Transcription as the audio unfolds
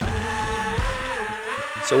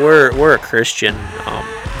So we're a Christian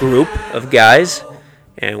group of guys,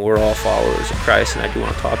 and we're all followers of Christ, and I do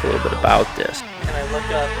want to talk a little bit about this. And I look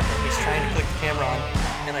up, and he's trying to click the camera on,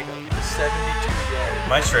 and I go, 72 yards.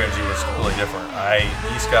 My strategy was completely different. I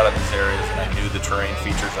scouted these areas, and I knew the terrain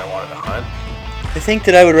features I wanted to hunt. I think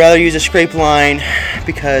that I would rather use a scrape line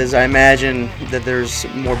because I imagine that there's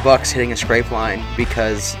more bucks hitting a scrape line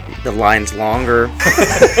because the line's longer.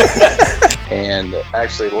 And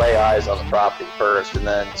actually lay eyes on the property first and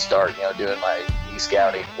then start, doing my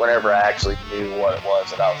e-scouting whenever I actually knew what it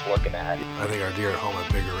was that I was looking at. I think our deer at home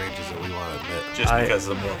have bigger ranges than we want to admit. Just because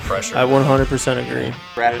of the more pressure. I 100% agree.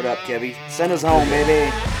 Wrap it up, Kevy. Send us home,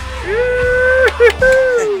 baby.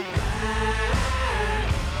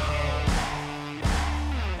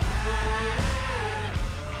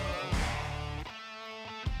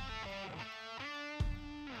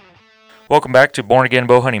 Welcome back to Born Again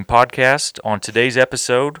Bowhunting Podcast. On today's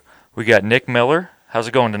episode, we got Nick Miller. How's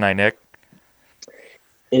it going tonight, Nick?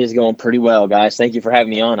 It is going pretty well, guys. Thank you for having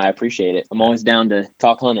me on. I appreciate it. I'm always down to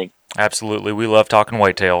talk hunting. Absolutely. We love talking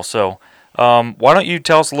whitetail. So why don't you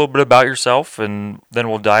tell us a little bit about yourself, and then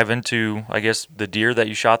we'll dive into, I guess, the deer that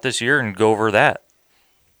you shot this year and go over that.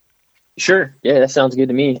 Sure. Yeah, that sounds good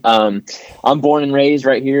to me. I'm born and raised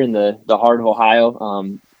right here in the heart of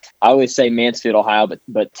Ohio. I always say Mansfield, Ohio,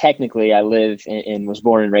 but technically I live and was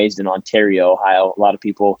born and raised in Ontario, Ohio. A lot of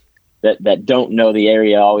people that don't know the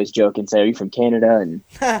area always joke and say, "Are you from Canada?" And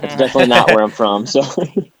it's definitely not where I'm from. So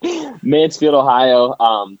Mansfield, Ohio,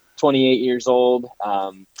 28 years old.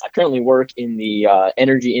 I currently work in the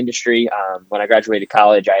energy industry. When I graduated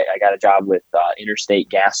college, I got a job with Interstate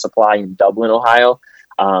Gas Supply in Dublin, Ohio.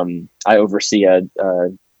 I oversee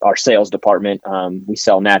our sales department. We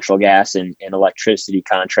sell natural gas and electricity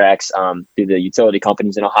contracts through the utility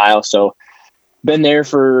companies in Ohio. So been there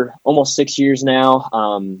for almost 6 years now.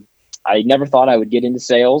 I never thought I would get into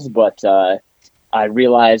sales, but I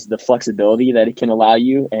realized the flexibility that it can allow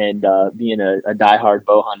you. And being a diehard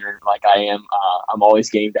bow hunter like I am, I'm always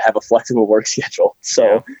game to have a flexible work schedule.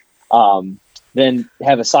 So then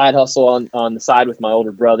have a side hustle on the side with my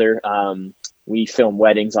older brother. We film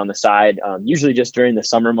weddings on the side, usually just during the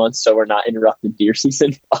summer months, so we're not interrupting deer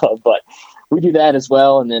season. But we do that as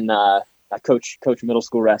well. And then I coach middle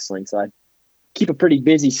school wrestling, so I keep a pretty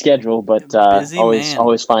busy schedule, but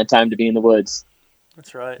always find time to be in the woods.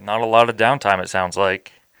 That's right. Not a lot of downtime, it sounds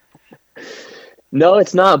like. No,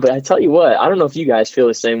 it's not. But I tell you what, I don't know if you guys feel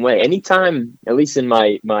the same way. Anytime, at least in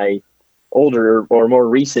my older or more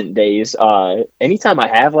recent days, anytime I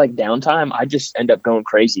have like downtime, I just end up going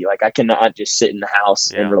crazy. Like I cannot just sit in the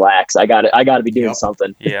house and relax. I gotta be doing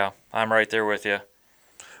something. Yeah, I'm right there with you.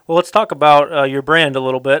 Well, let's talk about your brand a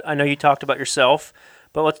little bit. I know you talked about yourself,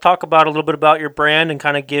 but let's talk about a little bit about your brand and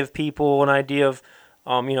kind of give people an idea of,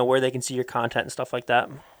 where they can see your content and stuff like that.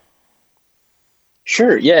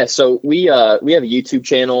 Sure. Yeah. So we have a YouTube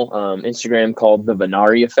channel, Instagram called the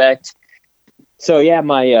Venari Effect. So yeah,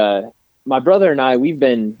 my brother and I, we've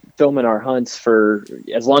been filming our hunts for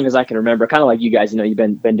as long as I can remember, kind of like you guys, you've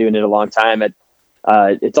been doing it a long time.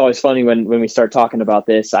 It's always funny when we start talking about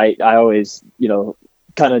this, I always,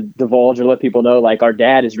 kind of divulge or let people know, like our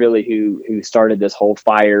dad is really who started this whole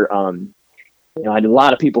fire. I had a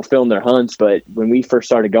lot of people film their hunts, but when we first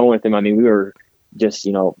started going with him, I mean, we were just,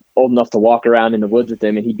 old enough to walk around in the woods with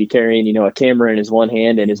him, and he'd be carrying, a camera in his one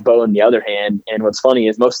hand and his bow in the other hand. And what's funny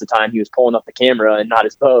is most of the time he was pulling up the camera and not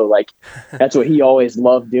his bow. Like that's what he always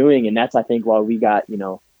loved doing. And that's, I think, why we got,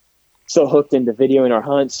 so hooked into videoing our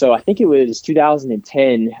hunts. So I think it was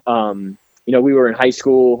 2010. We were in high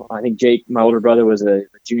school. I think Jake, my older brother, was a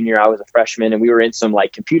junior. I was a freshman, and we were in some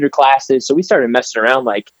like computer classes. So we started messing around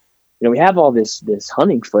like, we have all this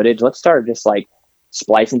hunting footage. Let's start just like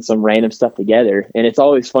splicing some random stuff together. And it's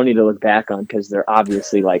always funny to look back on because they're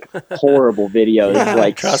obviously like horrible videos,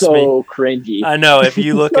 like so cringy. I know. If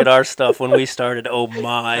you look at our stuff when we started, oh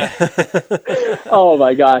my. Oh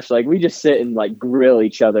my gosh. Like we just sit and like grill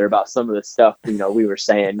each other about some of the stuff, we were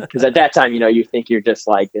saying. Because at that time, you think you're just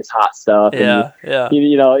like this hot stuff. Yeah. And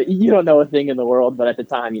you don't know a thing in the world, but at the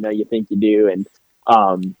time, you think you do. And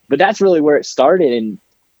but that's really where it started. And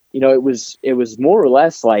it was more or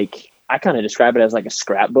less like, I kind of describe it as like a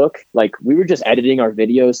scrapbook. Like we were just editing our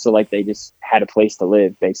videos so like they just had a place to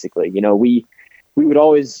live, basically. We would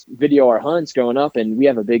always video our hunts growing up, and we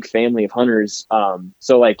have a big family of hunters.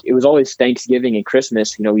 So like it was always Thanksgiving and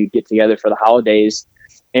Christmas, we'd get together for the holidays,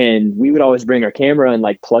 and we would always bring our camera and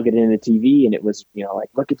like plug it in the TV, and it was, like,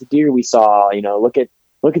 look at the deer we saw, look at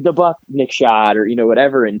the buck Nick shot, or,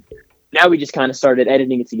 whatever. And now we just kind of started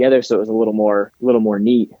editing it together. So it was a little more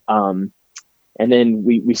neat. And then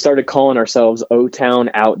we started calling ourselves O-Town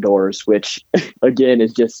Outdoors, which again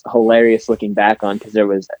is just hilarious looking back on, because there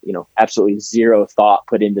was, absolutely zero thought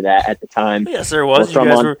put into that at the time. Yes, there was.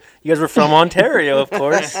 You guys were from Ontario, of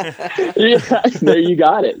course. Yeah, there you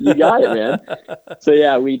got it. You got it, man. So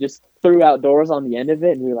yeah, we just threw outdoors on the end of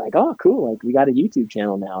it, and we were like, oh, cool. Like, we got a YouTube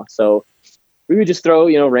channel now. So we would just throw,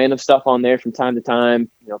 random stuff on there from time to time,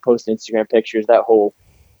 post Instagram pictures, that whole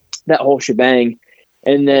shebang.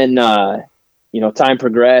 And then, time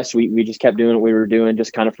progressed. We just kept doing what we were doing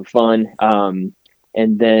just kind of for fun.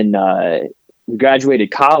 And then we graduated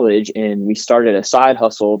college, and we started a side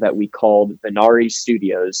hustle that we called Venari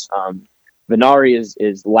Studios. Venari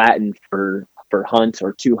is Latin for hunt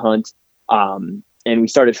or to hunt. And we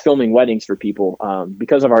started filming weddings for people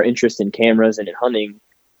because of our interest in cameras and in hunting.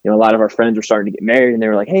 A lot of our friends were starting to get married, and they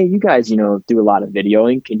were like, hey, you guys, do a lot of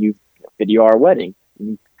videoing. Can you video our wedding?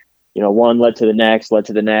 And, one led to the next,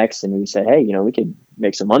 and we said, hey, we could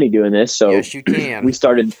make some money doing this. So yes, you can. We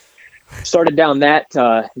started down that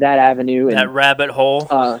avenue. And, that rabbit hole.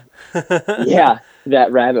 Yeah,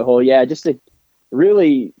 that rabbit hole. Yeah, just to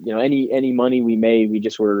really, any money we made, we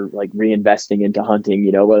just were like reinvesting into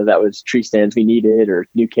hunting, whether that was tree stands we needed or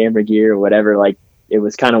new camera gear or whatever. Like, it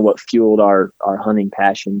was kind of what fueled our hunting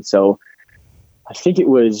passion. So I think it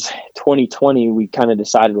was 2020, we kind of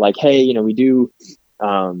decided like, hey, we do,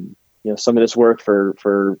 some of this work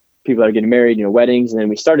for people that are getting married, weddings. And then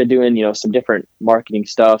we started doing, some different marketing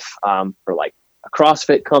stuff for like a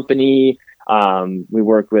CrossFit company. We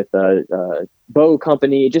worked with a bow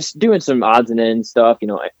company, just doing some odds and ends stuff,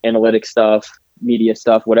 analytic stuff, media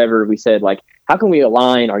stuff, whatever. We said, like, how can we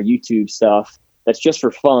align our YouTube stuff that's just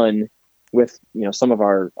for fun with, some of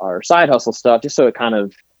our side hustle stuff, just so it kind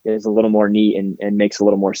of is a little more neat and makes a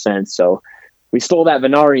little more sense. So we stole that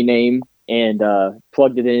Venari name and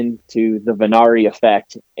plugged it into the Venari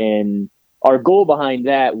Effect. And our goal behind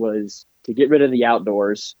that was to get rid of the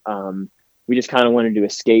outdoors. We just kind of wanted to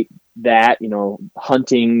escape that.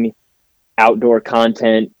 Hunting outdoor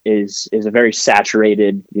content is a very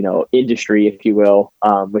saturated, industry, if you will,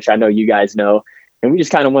 which I know you guys know. And we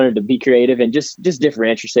just kind of wanted to be creative and just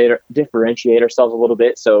differentiate ourselves a little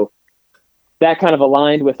bit. So that kind of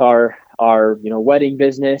aligned with our wedding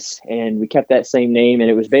business, and we kept that same name. And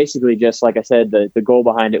it was basically just, like I said, the goal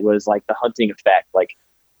behind it was like the hunting effect. Like,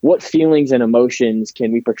 what feelings and emotions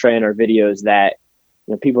can we portray in our videos that,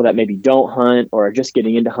 people that maybe don't hunt or are just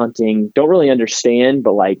getting into hunting don't really understand,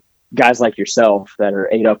 but like guys like yourself that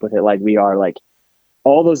are ate up with it like we are, like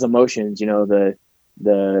all those emotions,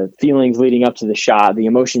 the feelings leading up to the shot, the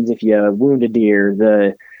emotions if you wound a deer,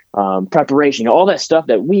 the preparation, all that stuff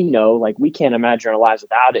that we know, like we can't imagine our lives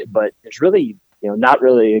without it, but there's really, not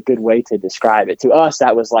really a good way to describe it. To us,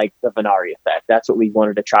 that was like the Venari Effect. That's what we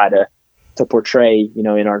wanted to try to portray, in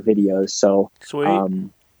our videos. So Sweet.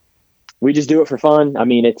 We just do it for fun. I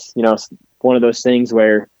mean, it's, one of those things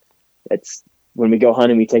where it's, when we go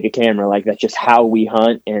hunting, we take a camera, like that's just how we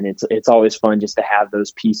hunt. And it's always fun just to have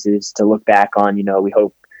those pieces to look back on. We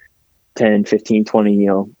hope 10, 15, 20,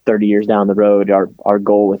 30 years down the road, our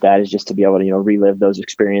goal with that is just to be able to, relive those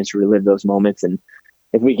experiences, relive those moments. And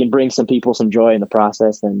if we can bring some people some joy in the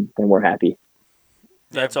process, then we're happy.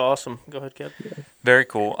 That's awesome. Go ahead, Kev. Very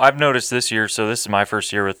cool. I've noticed this year, so this is my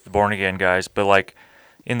first year with the Born Again guys, but like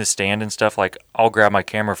in the stand and stuff, like I'll grab my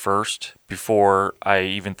camera first before I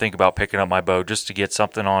even think about picking up my bow, just to get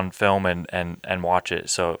something on film and watch it.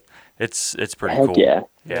 So it's pretty Heck cool. Yeah,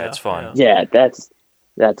 it's fun. Yeah, that's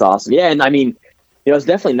awesome. Yeah, and I mean, it's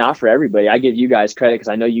definitely not for everybody. I give you guys credit because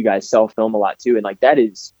I know you guys self-film a lot too, and like that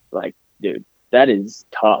is like, dude, that is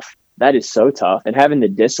tough. That is so tough. And having the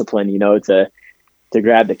discipline, to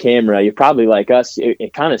grab the camera, you're probably like us.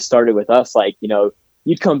 It kind of started with us, like,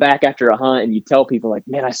 you'd come back after a hunt and you'd tell people like,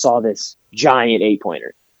 man, I saw this giant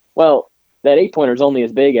 8-pointer. Well, that 8-pointer is only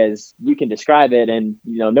as big as you can describe it. And,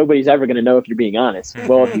 nobody's ever going to know if you're being honest.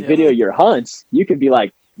 Well, if you video your hunts, you could be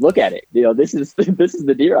like, look at it. This is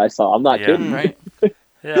the deer I saw. I'm not kidding. Right.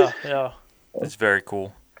 Yeah. It's very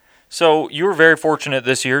cool. So you were very fortunate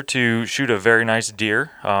this year to shoot a very nice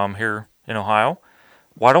deer here in Ohio.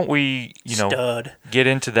 Why don't we, Stud. get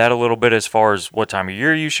into that a little bit as far as what time of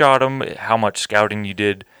year you shot him, how much scouting you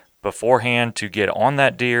did beforehand to get on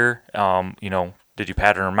that deer? Did you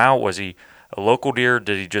pattern him out? Was he a local deer?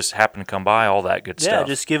 Did he just happen to come by? All that good stuff. Yeah,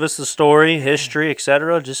 just give us the story, history,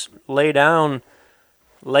 etc. Just lay it down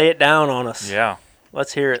on us. Yeah.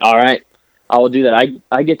 Let's hear it. All right. I will do that.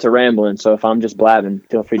 I get to rambling, so if I'm just blabbing,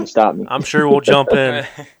 feel free to stop me. I'm sure we'll jump in.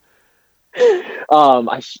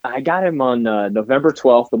 I got him on November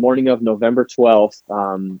 12th, the morning of November 12th.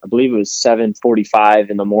 I believe it was 7:45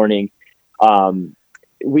 in the morning.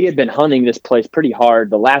 we had been hunting this place pretty hard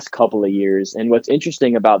the last couple of years. And what's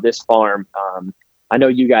interesting about this farm, I know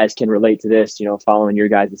you guys can relate to this, following your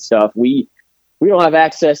guys' stuff. We don't have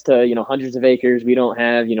access to, hundreds of acres. We don't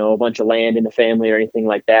have, a bunch of land in the family or anything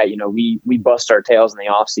like that. We bust our tails in the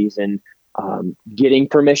off season, getting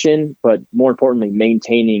permission, but more importantly,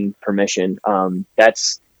 maintaining permission.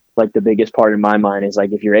 That's like the biggest part in my mind is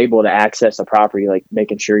like, if you're able to access a property, like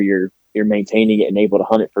making sure you're maintaining it and able to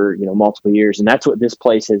hunt it for, multiple years. And that's what this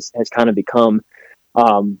place has kind of become.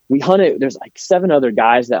 We hunt it. There's like 7 other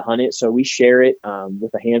guys that hunt it. So we share it,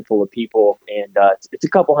 with a handful of people, and, it's a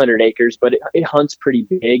couple hundred acres, but it hunts pretty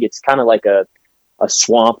big. It's kind of like a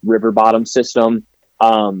swamp river bottom system.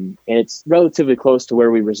 And it's relatively close to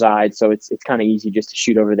where we reside. So it's kind of easy just to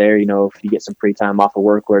shoot over there, if you get some free time off of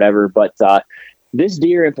work or whatever. But, this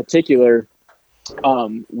deer in particular,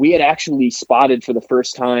 we had actually spotted for the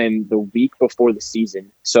first time the week before the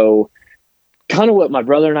season. So kind of what my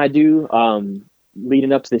brother and I do,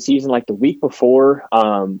 leading up to the season, like the week before,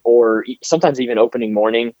 or sometimes even opening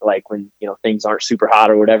morning, like when, things aren't super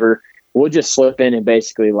hot or whatever, we'll just slip in and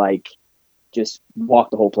basically like just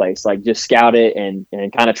walk the whole place, like just scout it and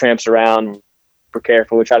kind of tramps around. We're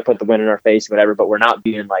careful. We try to put the wind in our face, whatever, but we're not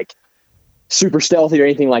being like super stealthy or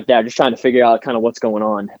anything like that. Just trying to figure out kind of what's going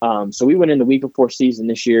on. So we went in the week before season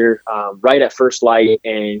this year, right at first light,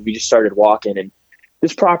 and we just started walking. And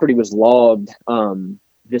this property was logged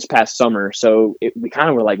this past summer, so we kind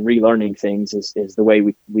of were like relearning things. Is the way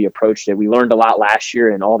we approached it. We learned a lot last year,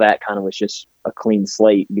 and all that kind of was just a clean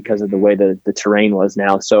slate because of the way the terrain was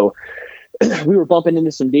now. So we were bumping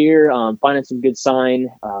into some deer, finding some good sign.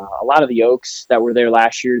 A lot of the oaks that were there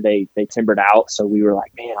last year, they timbered out. So we were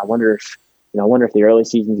like, man, I wonder if the early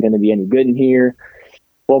season is going to be any good in here.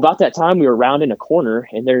 Well, about that time, we were rounding a corner,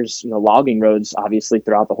 and there's, logging roads obviously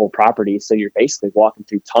throughout the whole property. So you're basically walking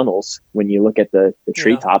through tunnels when you look at the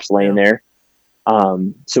treetops laying there.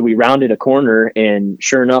 So we rounded a corner, and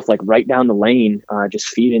sure enough, like right down the lane, just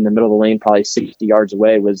feeding in the middle of the lane, probably 60 yards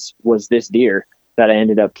away was this deer that I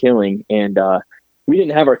ended up killing. And we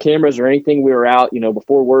didn't have our cameras or anything. We were out,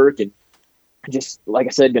 before work, and just, like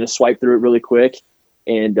I said, going to swipe through it really quick.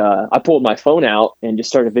 And I pulled my phone out and just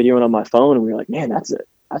started videoing on my phone, and we were like, man, that's a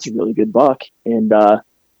really good buck. And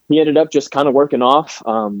he ended up just kind of working off,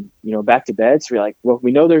 back to bed. So we're like, well,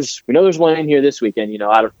 we know there's one in here this weekend.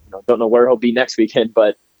 I don't know where he'll be next weekend,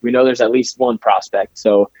 but we know there's at least one prospect.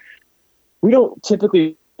 So we don't typically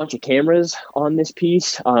have a bunch of cameras on this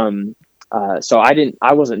piece. So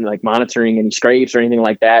I wasn't like monitoring any scrapes or anything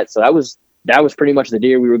like that. So that was pretty much the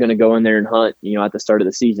deer we were going to go in there and hunt, at the start of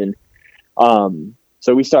the season.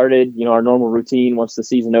 So we started, our normal routine once the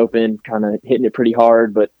season opened, kind of hitting it pretty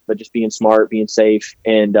hard, but just being smart, being safe,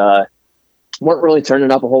 and weren't really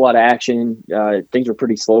turning up a whole lot of action. Things were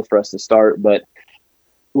pretty slow for us to start, but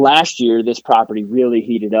last year this property really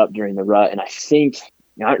heated up during the rut, and I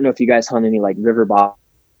don't know if you guys hunt any like river bottom,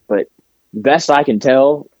 but best I can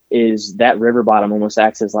tell is that river bottom almost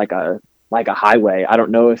acts as like a highway. I don't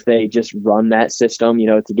know if they just run that system,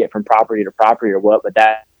 to get from property to property or what, but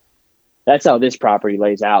that's how this property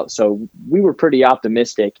lays out. So we were pretty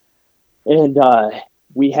optimistic, and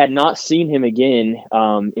we had not seen him again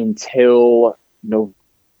until November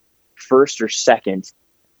 1st or 2nd.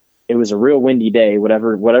 It was a real windy day,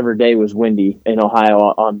 whatever day was windy in Ohio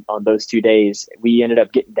on those 2 days. We ended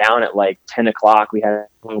up getting down at like 10 o'clock. We had a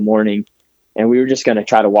little morning, and we were just going to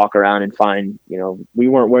try to walk around and find, we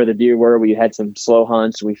weren't where the deer were. We had some slow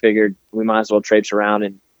hunts. We figured we might as well traipse around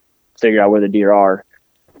and figure out where the deer are.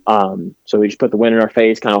 So we just put the wind in our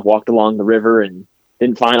face, kind of walked along the river, and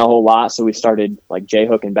didn't find a whole lot. So we started like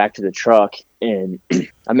J-hooking back to the truck. And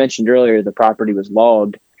I mentioned earlier, the property was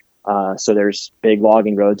logged. So there's big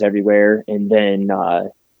logging roads everywhere. And then,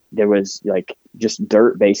 there was like just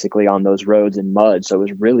dirt basically on those roads and mud. So it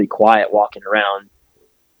was really quiet walking around.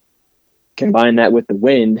 Combine that with the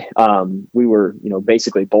wind. We were,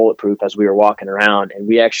 basically bulletproof as we were walking around, and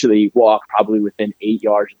we actually walked probably within 8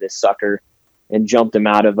 yards of this sucker and jumped him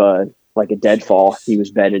out of a deadfall he was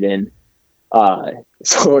bedded in.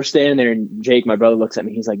 So we're standing there, and Jake, my brother, looks at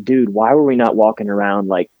me. He's like, dude, why were we not walking around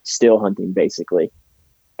like still hunting basically?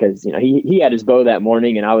 Because, he had his bow that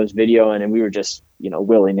morning, and I was videoing, and we were just,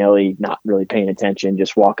 willy-nilly, not really paying attention,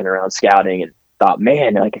 just walking around scouting, and thought,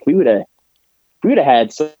 man, like if we would have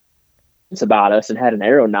had some sense about us and had an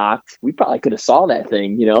arrow knocked, we probably could have saw that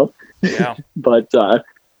thing, Yeah. But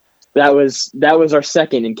that was our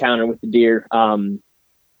second encounter with the deer.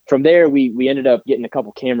 From there, we ended up getting a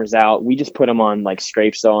couple cameras out. We just put them on like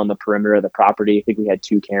scrapes on the perimeter of the property. I think we had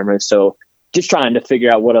 2 cameras. So just trying to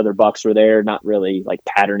figure out what other bucks were there, not really like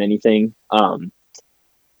pattern anything.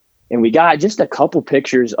 And we got just a couple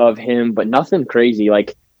pictures of him, but nothing crazy,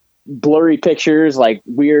 like blurry pictures, like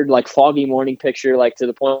weird, like foggy morning picture, like to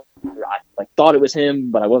the point where I like thought it was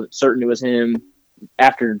him, but I wasn't certain it was him.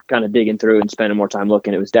 After kind of digging through and spending more time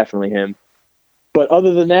looking, it was definitely him. But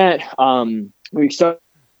other than that, we started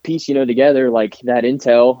piecing, together like that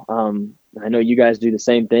intel. I know you guys do the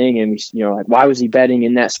same thing, and we, like, why was he bedding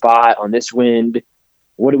in that spot on this wind?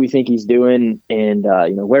 What do we think he's doing? And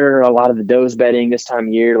where are a lot of the does bedding this time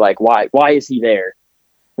of year? Like, why is he there?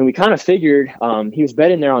 And we kind of figured he was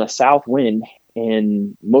bedding there on a south wind,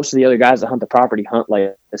 and most of the other guys that hunt the property hunt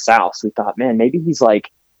like the south. So we thought, man, maybe he's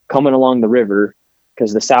like coming along the river,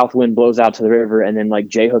 because the south wind blows out to the river, and then like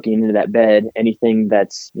J hooking into that bed. Anything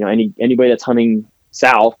that's anybody that's hunting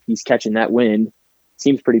south, he's catching that wind.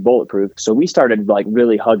 Seems pretty bulletproof. So we started like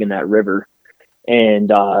really hugging that river. And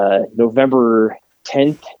November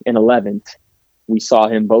 10th and 11th, we saw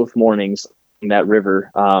him both mornings in that river.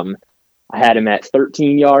 I had him at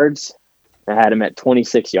 13 yards. I had him at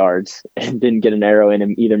 26 yards, and didn't get an arrow in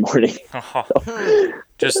him either morning.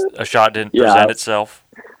 Just a shot didn't present itself.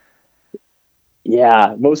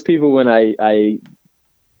 Yeah, most people, when I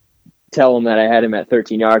tell them that I had him at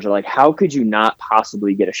 13 yards, are like, how could you not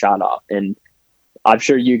possibly get a shot off? And I'm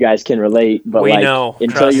sure you guys can relate, but we know.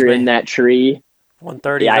 Until you're in that tree,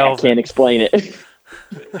 130 I can't explain it.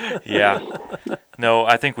 Yeah. No,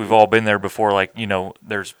 I think we've all been there before. Like,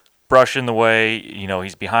 there's brush in the way,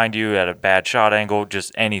 he's behind you at a bad shot angle,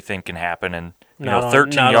 just anything can happen. And,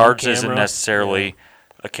 13 yards isn't necessarily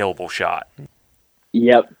a killable shot.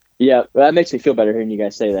 Yep. Yeah, well, that makes me feel better hearing you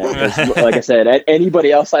guys say that. Like I said,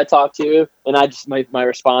 anybody else I talk to, and I just my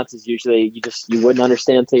response is usually you wouldn't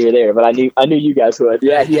understand until you're there. But I knew you guys would.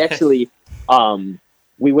 Yeah, he actually,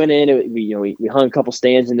 we went in, we hung a couple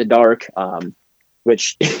stands in the dark,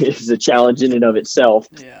 which is a challenge in and of itself.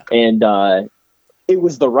 Yeah. And it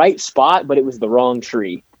was the right spot, but it was the wrong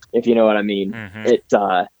tree, if you know what I mean. Mm-hmm.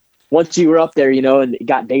 It once you were up there, and it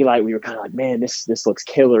got daylight, we were kind of like, man, this looks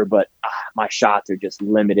killer, but my shots are just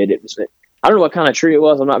limited. I don't know what kind of tree it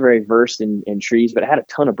was. I'm not very versed in trees, but it had a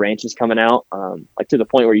ton of branches coming out, like to the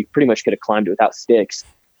point where you pretty much could have climbed it without sticks.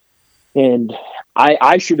 And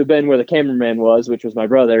I should have been where the cameraman was, which was my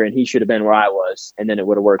brother, and he should have been where I was, and then it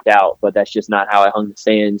would have worked out. But that's just not how I hung the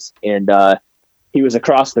stands. And he was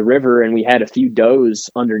across the river, and we had a few does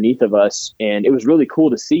underneath of us, and it was really cool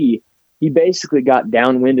to see. He basically got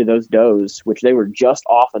downwind of those does, which they were just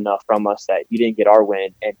off enough from us that you didn't get our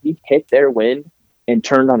wind, and he hit their wind and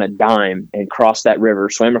turned on a dime and crossed that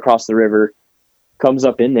river, swam across the river, comes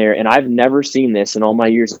up in there, and I've never seen this in all my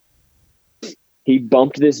years. He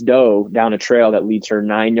bumped this doe down a trail that leads her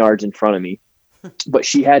 9 yards in front of me, but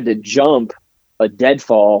she had to jump a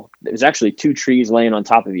deadfall. There was actually two trees laying on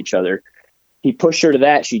top of each other. He pushed her to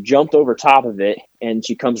that. She jumped over top of it, and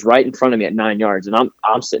she comes right in front of me at 9 yards. And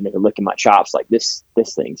I'm sitting there licking my chops like this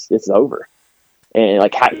is over. And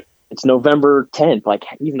like, it's November 10th. Like,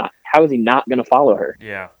 how is he not going to follow her?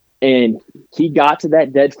 Yeah. And he got to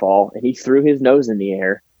that deadfall, and he threw his nose in the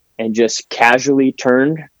air and just casually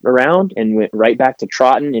turned around and went right back to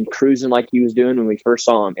trotting and cruising like he was doing when we first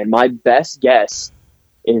saw him. And my best guess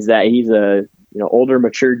is that he's a older,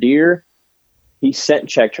 mature deer. He scent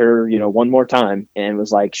checked her, one more time and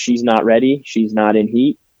was like, she's not ready. She's not in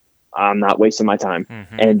heat. I'm not wasting my time.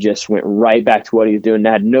 Mm-hmm. And just went right back to what he was doing.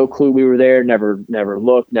 I had no clue we were there. Never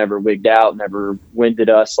looked, never wigged out, never winded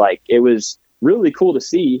us. Like, it was really cool to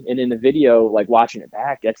see. And in the video, like watching it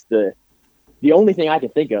back, that's the only thing I can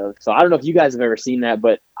think of. So I don't know if you guys have ever seen that,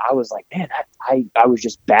 but I was like, man, I was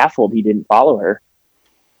just baffled he didn't follow her.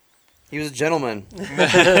 He was a gentleman. There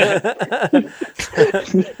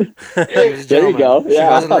you go.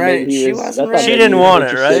 Yeah, she wasn't ready. She didn't want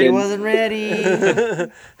it, right? She wasn't ready.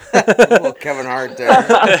 Little Kevin Hart there.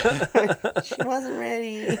 She wasn't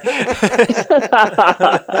ready.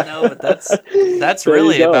 No, but that's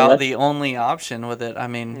really about the only option with it. I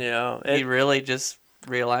mean, he really just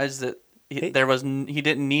realized that he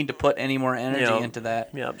didn't need to put any more energy into that.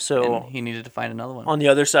 Yeah, so and he needed to find another one. On the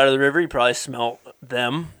other side of the river, he probably smelled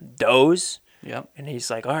them does. Yep. And he's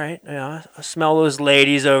like, all right, I smell those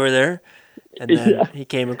ladies over there. And then he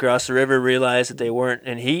came across the river, realized that they weren't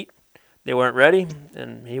in heat, they weren't ready,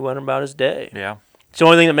 and he went about his day. Yeah. It's the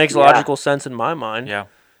only thing that makes logical sense in my mind. Yeah.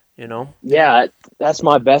 Yeah, that's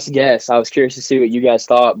my best guess. I was curious to see what you guys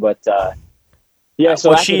thought, but yeah.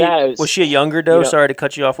 So was she a younger doe? Sorry to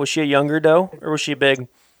cut you off. Was she a younger doe, or was she big?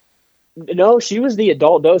 No, she was the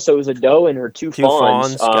adult doe. So it was a doe and her two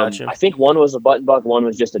fawns. Gotcha. I think one was a button buck, one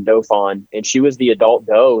was just a doe fawn, and she was the adult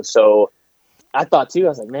doe. So I thought too. I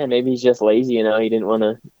was like, man, maybe he's just lazy. He didn't want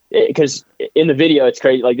to because in the video it's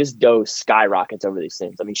crazy. Like this doe skyrockets over these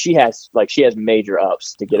things. I mean, she has major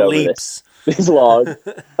ups to get over this log.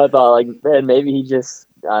 I thought, like, man, maybe he just,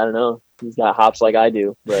 I don't know, he's got hops like I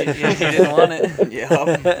do, but he didn't want it.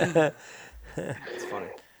 Yeah, it's funny.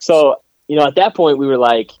 So at that point we were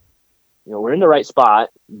like, we're in the right spot,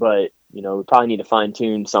 but we probably need to fine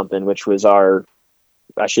tune something, which was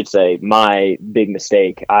my big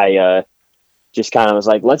mistake. I just kind of was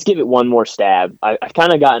like, let's give it one more stab. I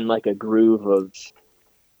kind of gotten like a groove of,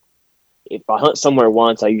 if I hunt somewhere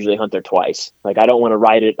once, I usually hunt there twice. Like, I don't want to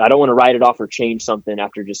write it off or change something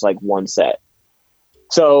after just like one set.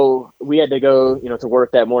 So we had to go, to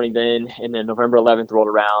work that morning then, and then November 11th rolled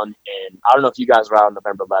around, and I don't know if you guys were out on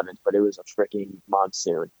November 11th, but it was a freaking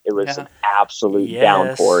monsoon. It was an absolute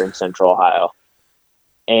downpour in Central Ohio.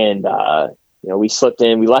 And, we slipped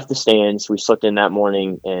in, we left the stands, we slipped in that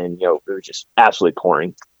morning, and, it was just absolutely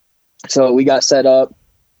pouring. So we got set up,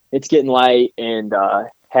 it's getting light, and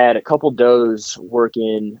had a couple does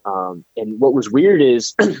working. And what was weird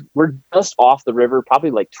is we're just off the river,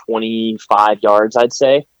 probably like 25 yards, I'd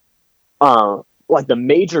say. Like the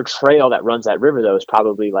major trail that runs that river, though, is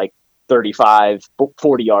probably like 35,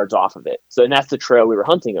 40 yards off of it. So, and that's the trail we were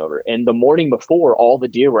hunting over. And the morning before, all the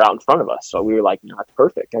deer were out in front of us. So we were like, no, that's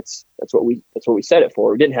perfect. That's what we set it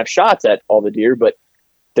for. We didn't have shots at all the deer, but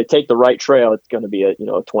to take the right trail, it's going to be a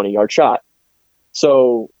 20-yard shot.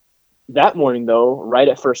 So that morning, though, right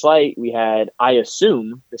at first light, we had, I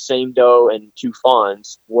assume, the same doe and two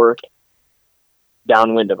fawns working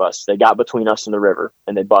downwind of us. They got between us and the river,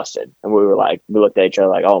 and they busted. And we looked at each other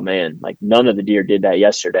like, oh man, like none of the deer did that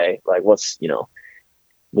yesterday. Like, what's,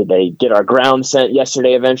 did they get our ground scent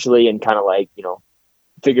yesterday eventually and kind of like,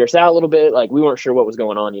 figure us out a little bit? Like, we weren't sure what was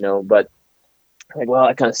going on, but like, well,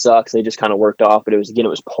 that kind of sucks. They just kind of worked off, but it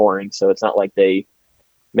was pouring. So it's not like they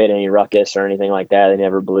made any ruckus or anything like that. They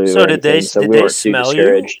never blew. So did they smell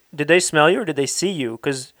you? Did they smell you, or did they see you?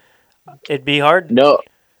 Because it'd be hard. No.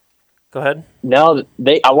 Go ahead. No,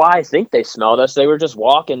 I think they smelled us. They were just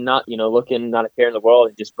walking, not, looking, not a care in the world,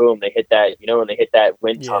 and just boom, they hit that, when they hit that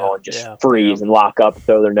wind tunnel and just freeze and lock up,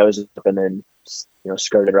 throw their noses up, and then,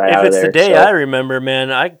 skirted right out of there. If it's the day I remember,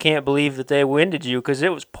 man, I can't believe that they winded you because it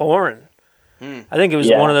was pouring. I think it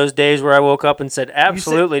was one of those days where I woke up and said,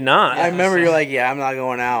 absolutely not. I remember you're like, I'm not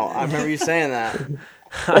going out. I remember you saying that.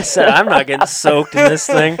 I said, I'm not getting soaked in this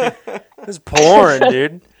thing. It's pouring,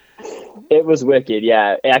 dude. It was wicked,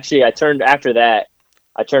 yeah. Actually, I turned around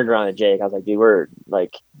to Jake. I was like, dude, we're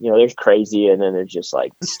like, there's crazy, and then there's just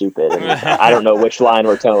like stupid. And I don't know which line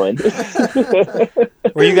we're towing.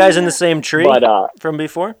 Were you guys in the same tree from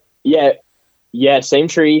before? Yeah, same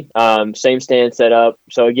tree, same stand set up.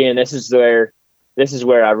 So again, this is where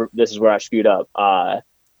I screwed up.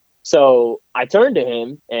 So I turned to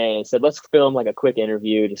him and said, let's film like a quick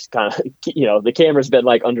interview. Just kind of, the camera's been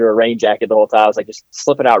like under a rain jacket the whole time. I was like, just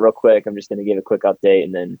slip it out real quick. I'm just going to give a quick update,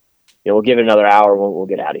 and then, we'll give it another hour. We'll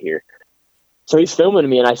get out of here. So he's filming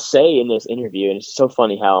me, and I say in this interview, and it's so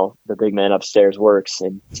funny how the big man upstairs works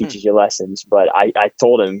and teaches you lessons. But I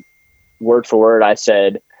told him word for word, I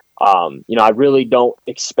said, I really don't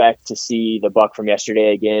expect to see the buck from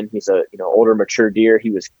yesterday again. He's a, older, mature deer.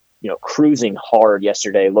 He was, cruising hard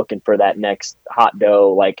yesterday, looking for that next hot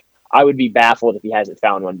doe. Like, I would be baffled if he hasn't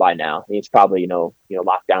found one by now. He's probably,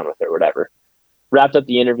 locked down with it or whatever. Wrapped up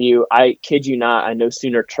the interview. I kid you not, I no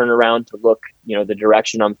sooner turn around to look, the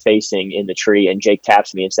direction I'm facing in the tree, and Jake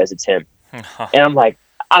taps me and says it's him. And I'm like,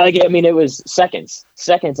 it was seconds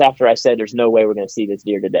after I said, there's no way we're going to see this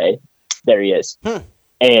deer today. There he is.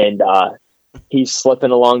 And he's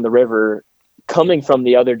slipping along the river, coming from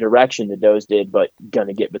the other direction the does did, but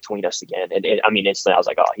gonna get between us again. And instantly I was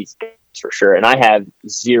like, oh, he's for sure. And I have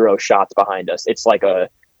 0 shots behind us. It's like I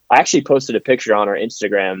actually posted a picture on our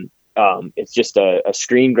Instagram. It's just a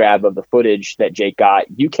screen grab of the footage that Jake got.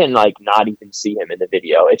 You can like not even see him in the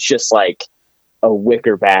video. It's just like a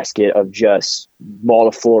wicker basket of just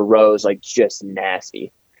multiple rows, like just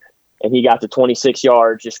nasty. And he got to 26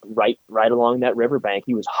 yards, just right along that riverbank.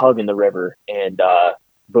 He was hugging the river, and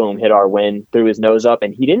boom, hit our wind, threw his nose up,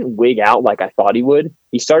 and he didn't wig out like I thought he would.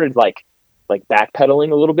 He started like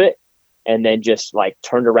backpedaling a little bit, and then just like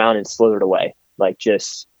turned around and slithered away. Like,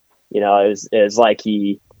 just, it was like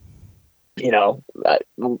he,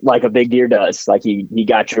 like a big deer does. Like he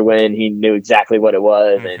got your wind, he knew exactly what it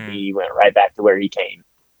was, and he went right back to where he came.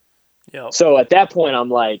 Yep. So at that point, I'm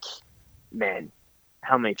like, man,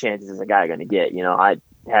 how many chances is a guy going to get? I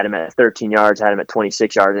had him at 13 yards, had him at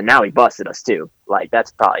 26 yards, and now he busted us too. Like,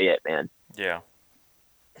 that's probably it, man. Yeah.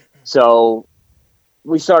 So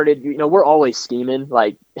we started, we're always scheming.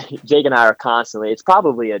 Like, Jake and I are constantly, it's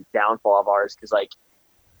probably a downfall of ours, because like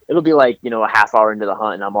it'll be like, a half hour into the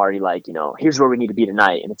hunt and I'm already like, here's where we need to be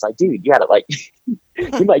tonight. And it's like, dude, you gotta like,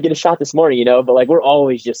 you might get a shot this morning, but like, we're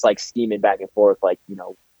always just like scheming back and forth, like,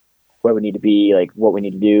 where we need to be, like what we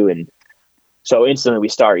need to do. And so instantly we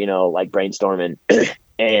start, like brainstorming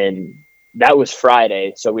and that was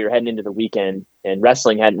Friday. So we were heading into the weekend and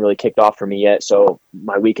wrestling hadn't really kicked off for me yet. So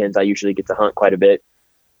my weekends, I usually get to hunt quite a bit.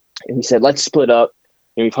 And we said, let's split up.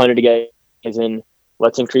 We've hunted together.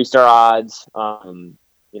 Let's increase our odds.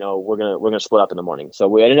 We're gonna split up in the morning. So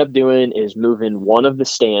what we ended up doing is moving one of the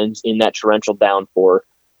stands in that torrential downpour,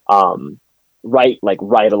 right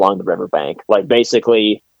along the riverbank. Like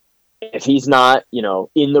basically, if he's not,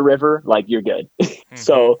 in the river, like you're good. Mm-hmm.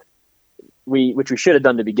 So which we should have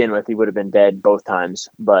done to begin with, he would have been dead both times.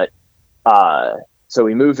 But so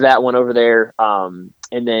we moved that one over there, and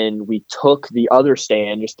then we took the other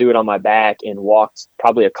stand, just threw it on my back, and walked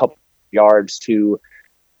probably a couple yards to.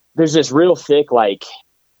 There's this real thick, like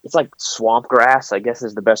it's like swamp grass, I guess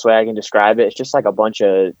is the best way I can describe it. It's just like a bunch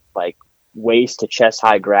of like waist to chest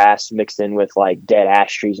high grass mixed in with like dead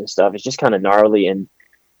ash trees and stuff. It's just kind of gnarly, and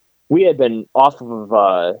we had been off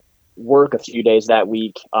of work a few days that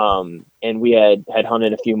week, and we had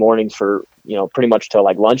hunted a few mornings for pretty much till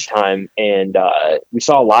like lunchtime, and we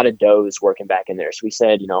saw a lot of does working back in there. So we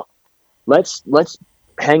said, let's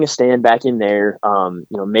hang a stand back in there.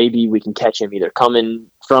 Maybe we can catch him either coming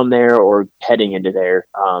from there or heading into there.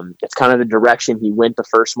 It's kind of the direction he went the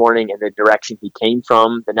first morning and the direction he came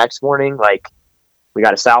from the next morning. Like we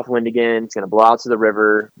got a south wind again. It's going to blow out to the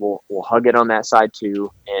river. We'll hug it on that side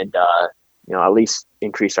too. And, at least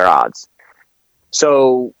increase our odds.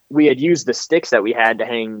 So we had used the sticks that we had to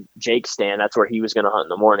hang Jake's stand. That's where he was going to hunt in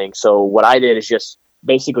the morning. So what I did is just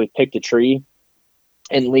basically picked a tree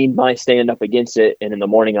and leaned my stand up against it. And in the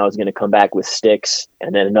morning I was going to come back with sticks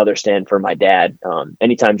and then another stand for my dad.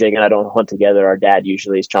 Anytime Jake and I don't hunt together, our dad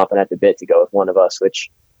usually is chomping at the bit to go with one of us,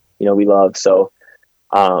 which, we love. So,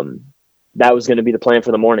 that was going to be the plan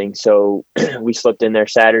for the morning. So we slipped in there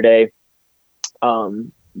Saturday,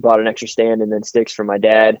 brought an extra stand and then sticks for my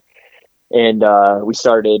dad. And, we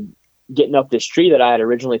started getting up this tree that I had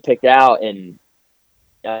originally picked out. And,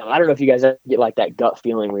 I don't know if you guys get like that gut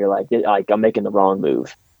feeling where you're like I'm making the wrong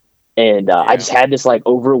move. And I just had this like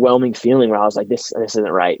overwhelming feeling where I was like, this isn't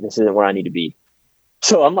right. This isn't where I need to be.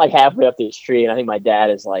 So I'm like halfway up this tree and I think my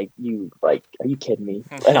dad is like, are you kidding me?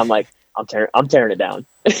 And I'm like, I'm tearing it down.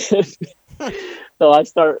 So I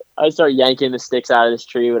start yanking the sticks out of this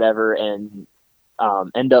tree, whatever, and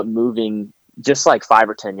end up moving just like 5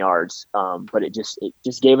 or 10 yards. But it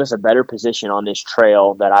just gave us a better position on this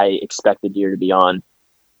trail that I expected deer to be on.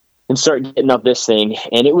 And start getting up this thing,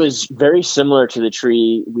 and it was very similar to the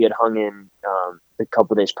tree we had hung in a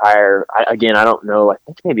couple of days prior. I don't know, I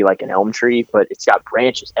think maybe like an elm tree, but it's got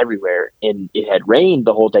branches everywhere, and it had rained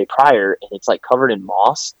the whole day prior, and it's like covered in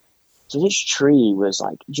moss. So this tree was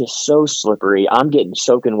like just so slippery. I'm getting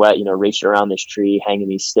soaking wet, racing around this tree, hanging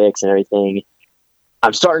these sticks and everything.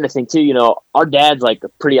 I'm starting to think too, our dad's like a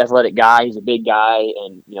pretty athletic guy. He's a big guy,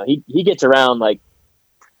 and he gets around like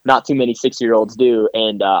not too many 6-year-olds do.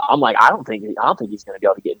 And I'm like, I don't think he's going to be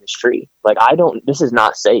able to get in this tree. Like, this is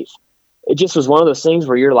not safe. It just was one of those things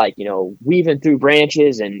where you're like, weaving through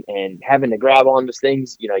branches and having to grab on those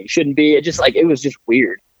things, you shouldn't be. It was just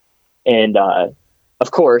weird. And of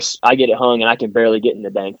course I get it hung and I can barely get in the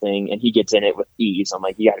dang thing and he gets in it with ease. I'm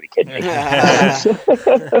like, you gotta be kidding me.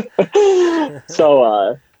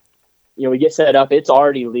 So, we get set up. It's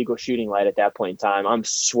already legal shooting light at that point in time. I'm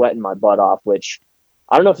sweating my butt off, which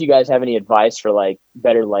I don't know if you guys have any advice for like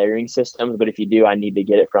better layering systems, but if you do, I need to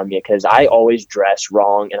get it from you because I always dress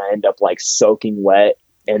wrong and I end up like soaking wet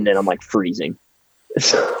and then I'm like freezing.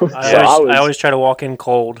 I always try to walk in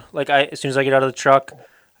cold. Like as soon as I get out of the truck,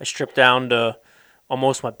 I strip down to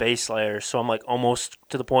almost my base layer. So I'm like almost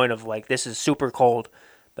to the point of like, this is super cold.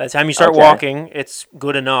 By the time you start walking, it's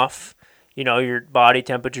good enough. Your body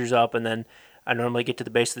temperature's up, and then I normally get to the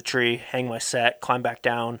base of the tree, hang my set, climb back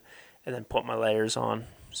down, and then put my layers on.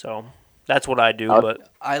 So that's what I do. But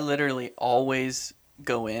I literally always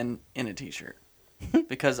go in a t-shirt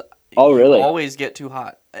because really? You always get too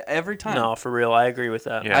hot every time. No, for real, I agree with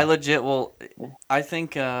that. Yeah. I legit will. I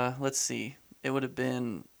think let's see, it would have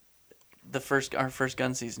been our first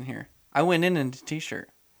gun season here. I went in a t-shirt.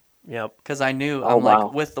 Yep. Because I knew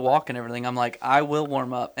like with the walk and everything, I'm like I will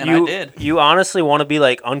warm up, and I did. You honestly want to be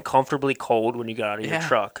like uncomfortably cold when you get out of your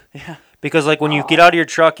truck. Yeah. Because, like, when you get out of your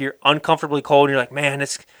truck, you're uncomfortably cold, and you're like, man,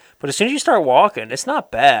 But as soon as you start walking, it's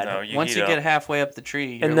not bad. No, once you get halfway up the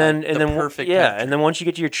tree, and then perfect. Yeah, and then once you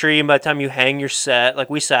get to your tree, and by the time you hang your set,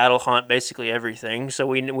 like we saddle hunt basically everything, so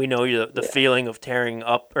we know the feeling of tearing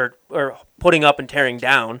up or putting up and tearing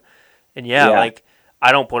down, and like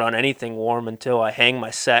I don't put on anything warm until I hang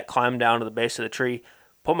my set, climb down to the base of the tree,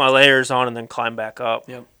 put my layers on, and then climb back up.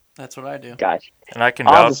 Yep, that's what I do. Gotcha. And I can.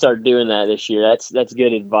 I'll have to start doing that this year. That's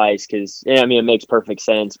good advice because I mean it makes perfect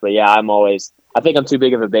sense. But yeah, I think I'm too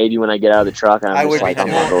big of a baby when I get out of the truck. And I'm just like, I'm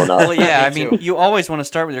not going up. Well, yeah, I mean, you always want to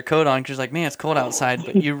start with your coat on because, like, man, it's cold outside,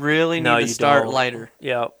 but you really need to start lighter.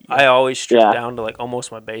 Yeah, I always strip down to like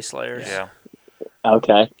almost my base layers. Yeah.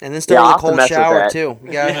 Okay. And then start with a cold shower too.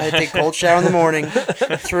 You gotta take a cold shower in the morning,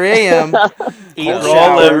 3 a.m. Eat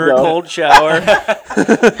raw liver, cold shower.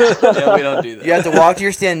 Yeah, we don't do that. You have to walk to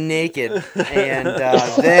your stand naked,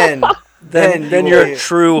 and then you're a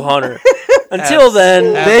true hunter. Until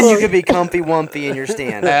then you could be comfy wumpy in your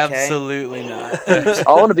stand. Okay? Absolutely not.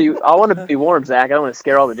 I want to be warm, Zach. I don't want to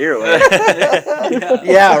scare all the deer away.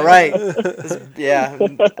 Yeah, right. Yeah,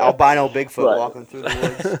 albino Bigfoot walking through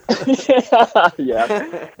the woods.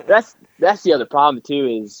 Yeah, that's the other problem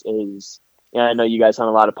too. Is I know you guys hunt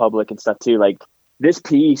a lot of public and stuff too. Like this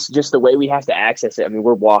piece, just the way we have to access it. I mean,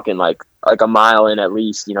 we're walking like a mile in at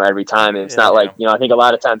least, every time. And it's not like, I think a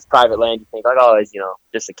lot of times private land, you think like, oh, it's,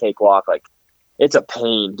 just a cakewalk. Like it's a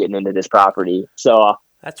pain getting into this property. So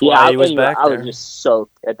that's why he was back there. I was just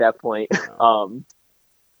soaked at that point. And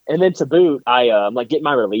then to boot, I'm like getting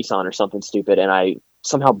my release on or something stupid. And I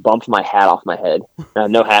somehow bumped my hat off my head. I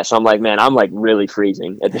have no hat. So I'm like, man, I'm like really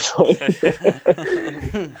freezing at this point.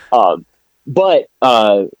 But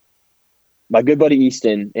my good buddy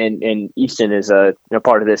Easton, and Easton is a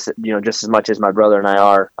part of this, just as much as my brother and I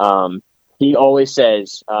are. He always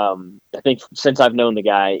says, I think since I've known the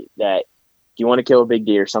guy, that if you want to kill a big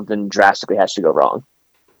deer, something drastically has to go wrong.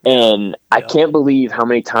 And I can't believe how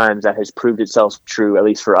many times that has proved itself true, at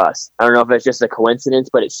least for us. I don't know if it's just a coincidence,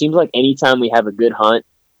 but it seems like anytime we have a good hunt,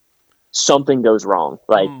 something goes wrong.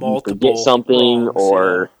 Like you forget something,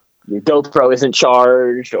 or your GoPro isn't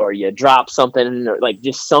charged, or you drop something, or like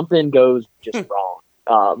just something goes just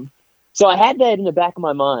wrong. So I had that in the back of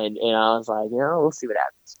my mind, and I was like, we'll see what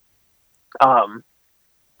happens.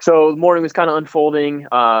 So the morning was kind of unfolding.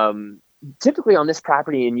 Typically on this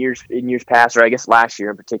property in years past, or I guess last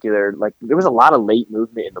year in particular, like there was a lot of late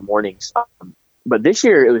movement in the mornings. But this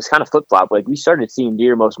year it was kind of flip flop. Like we started seeing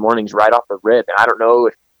deer most mornings right off the rip, and I don't know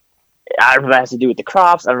if that has to do with the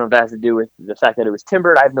crops. I don't know if that has to do with the fact that it was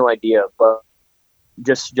timbered. I have no idea. But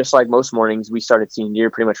just like most mornings, we started seeing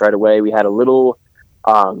deer pretty much right away. We had a little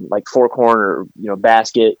like fork horn or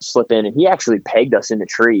basket slip in, and he actually pegged us in the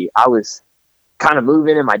tree. I was kind of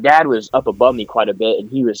moving, and my dad was up above me quite a bit, and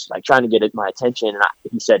he was like trying to get my attention, and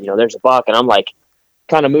he said, there's a buck, and I'm like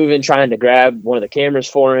kind of moving, trying to grab one of the cameras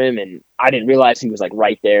for him, and I didn't realize he was like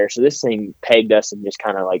right there. So this thing pegged us and just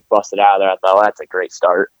kind of like busted out of there. I thought, well, that's a great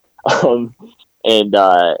start. And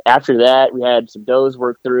after that, we had some does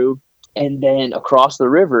work through, and then across the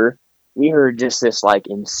river, we heard just this like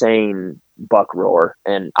insane buck roar,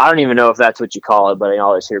 and I don't even know if that's what you call it, but I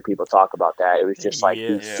always hear people talk about that. It was just like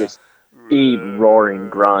these just deep roaring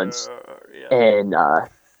grunts, and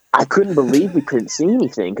I couldn't believe we couldn't see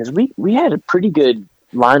anything because we had a pretty good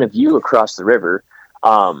line of view across the river.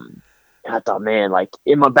 And I thought, man, like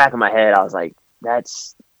in my back of my head, I was like,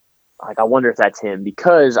 that's like, I wonder if that's him,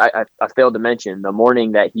 because I failed to mention the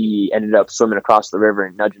morning that he ended up swimming across the river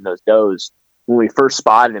and nudging those does. When we first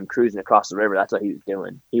spotted him cruising across the river, that's what he was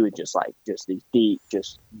doing. He was just like these deep,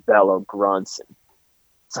 just bellow grunts. And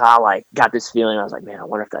so I like got this feeling. I was like, man, I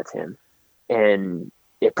wonder if that's him. And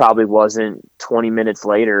it probably wasn't 20 minutes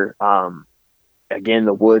later. Again,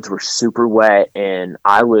 the woods were super wet, and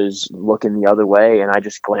I was looking the other way, and I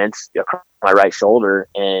just glanced across my right shoulder,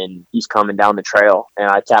 and he's coming down the trail.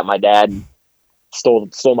 And I tapped my dad and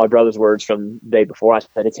stole my brother's words from the day before. I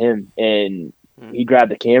said, it's him. And he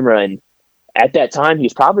grabbed the camera, and at that time, he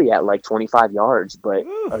was probably at like 25 yards. But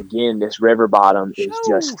again, this river bottom is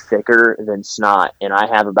just thicker than snot. And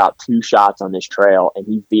I have about 2 shots on this trail, and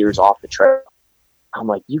he veers off the trail. I'm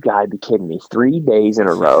like, you gotta be kidding me. 3 days in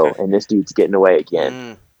a row, and this dude's getting away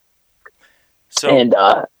again. So, and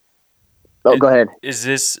go ahead. Is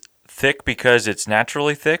this thick because it's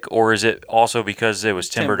naturally thick, or is it also because it was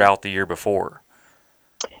timbered out the year before?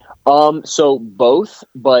 So both,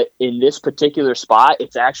 but in this particular spot,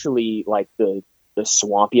 it's actually like the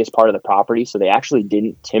swampiest part of the property. So they actually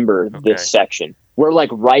didn't timber this section. We're like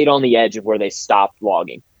right on the edge of where they stopped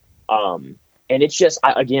logging. And it's just,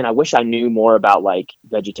 I wish I knew more about like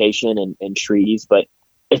vegetation and trees, but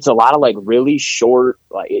it's a lot of like really short,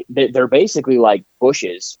 like they're basically like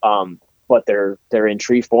bushes, but they're in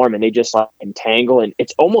tree form, and they just like entangle, and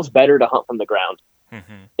it's almost better to hunt from the ground.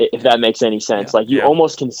 If that makes any sense. Like you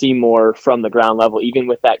almost can see more from the ground level, even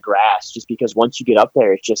with that grass, just because once you get up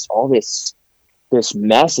there, it's just all this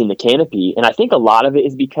mess in the canopy. And I think a lot of it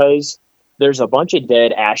is because there's a bunch of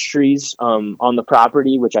dead ash trees on the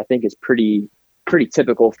property, which I think is pretty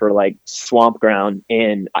typical for like swamp ground.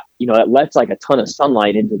 And, it lets like a ton of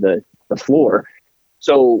sunlight into the floor.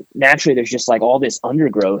 So naturally there's just like all this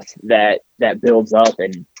undergrowth that builds up.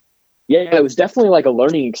 And yeah, it was definitely like a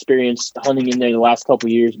learning experience hunting in there the last couple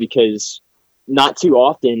of years, because not too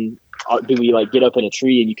often do we like get up in a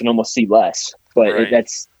tree and you can almost see less, but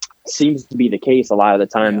that's seems to be the case a lot of the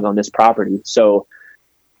times on this property. So,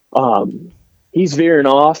 he's veering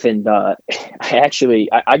off, and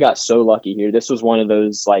I got so lucky here. This was one of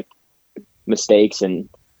those like mistakes, and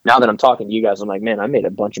now that I'm talking to you guys, I'm like, man, I made a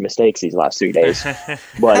bunch of mistakes these last 3 days.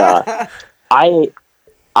 But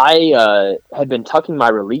I had been tucking my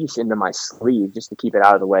release into my sleeve just to keep it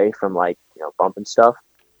out of the way from like, bumping stuff.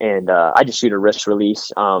 And I just shoot a wrist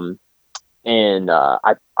release. And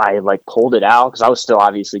I like pulled it out because I was still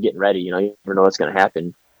obviously getting ready. You never know what's going to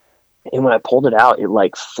happen. And when I pulled it out, it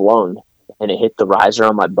like flung, and it hit the riser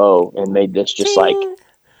on my bow and made this just like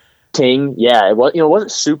ting. Yeah, it was, it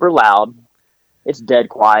wasn't super loud. It's dead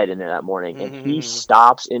quiet in there that morning. And he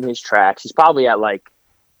stops in his tracks. He's probably at like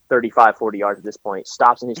 35, 40 yards at this point,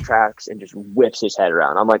 stops in his tracks and just whips his head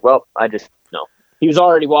around. I'm like, well, he was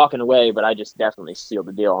already walking away, but I just definitely sealed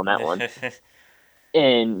the deal on that one.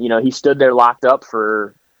 And, he stood there locked up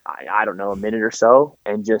for, I don't know, a minute or so,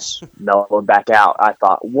 and just mellowed back out. I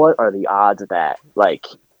thought, what are the odds of that? Like,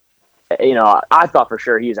 I thought for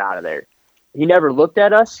sure he was out of there. He never looked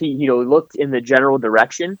at us. He, looked in the general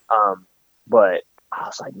direction. But I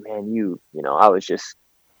was like, man, I was just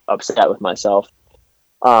upset with myself.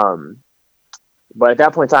 But at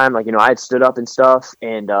that point in time, like, I had stood up and stuff,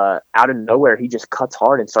 and out of nowhere, he just cuts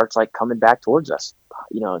hard and starts like coming back towards us.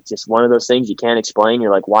 It's just one of those things you can't explain.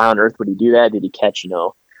 You're like, why on earth would he do that? Did he catch,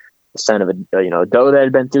 the scent of a doe that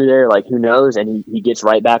had been through there? Like, who knows? And he gets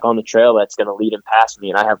right back on the trail that's going to lead him past me.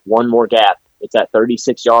 And I have one more gap. It's at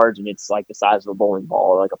 36 yards, and it's like the size of a bowling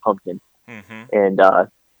ball, or like a pumpkin. And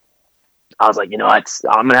I was like, I'm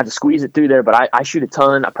going to have to squeeze it through there, but I shoot a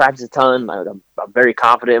ton. I practice a ton. I'm very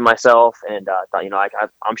confident in myself. And I thought,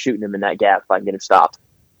 I'm shooting him in that gap if I can get him stopped.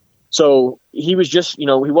 So he was just, he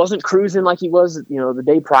wasn't cruising like he was, the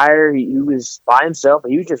day prior. He was by himself,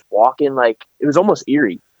 but he was just walking like, it was almost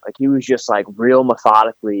eerie. Like he was just like real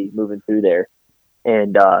methodically moving through there.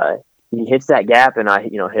 And he hits that gap, and I,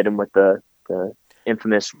 hit him with the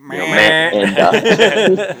infamous, man.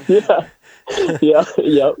 And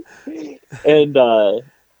yep. And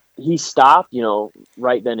he stopped,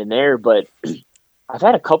 right then and there. But I've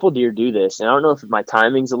had a couple deer do this, and I don't know if my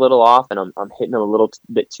timing's a little off, and I'm hitting him a little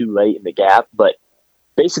bit too late in the gap. But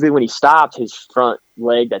basically, when he stopped, his front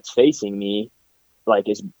leg that's facing me, like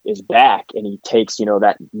is back, and he takes,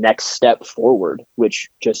 that next step forward, which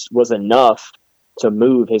just was enough to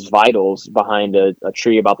move his vitals behind a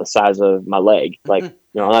tree about the size of my leg. Like,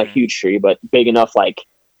 not a huge tree, but big enough, like,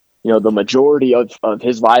 the majority of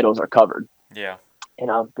his vitals are covered. Yeah. And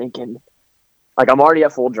I'm thinking, like, I'm already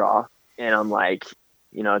at full draw, and I'm like,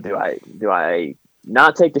 do I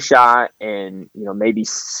not take the shot and, maybe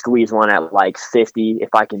squeeze one at like 50 if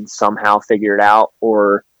I can somehow figure it out?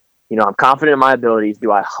 Or, I'm confident in my abilities.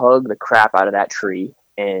 Do I hug the crap out of that tree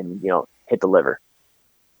and, hit the liver?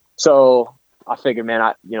 So I figured,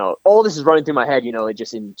 man, all this is running through my head, it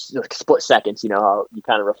just in like split seconds, how you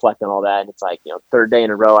kind of reflect on all that. And it's like, third day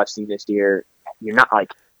in a row I've seen this deer. You're not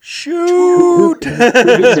like, shoot, who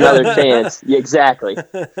gets another chance? Yeah, exactly.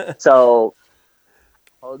 So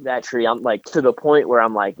hug that tree. I'm like, to the point where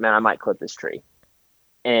I'm like, man, I might clip this tree.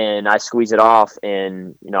 And I squeeze it off,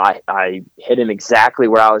 and, I hit him exactly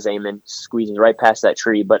where I was aiming, squeezing right past that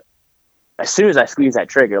tree. But as soon as I squeezed that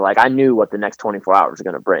trigger, like, I knew what the next 24 hours were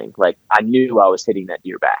going to bring. Like, I knew I was hitting that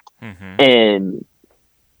deer back. And,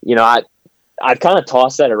 I've kind of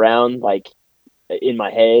tossed that around, like, in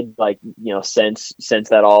my head, like, since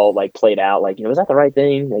that all, like, played out. Like, was that the right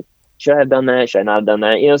thing? Like, should I have done that? Should I not have done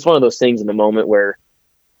that? It's one of those things in the moment where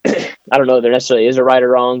I don't know if there necessarily is a right or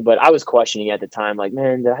wrong, but I was questioning at the time, like,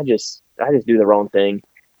 man, did I just do the wrong thing?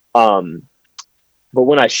 But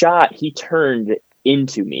when I shot, he turned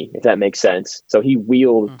into me, if that makes sense. So he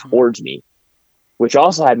wheeled towards me, which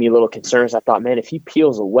also had me a little concerned. I thought, man, if he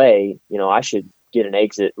peels away, I should get an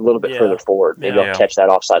exit a little bit further forward. Maybe I'll catch that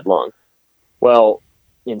offside lung. Well,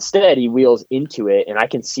 instead he wheels into it, and I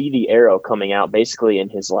can see the arrow coming out basically in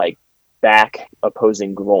his like back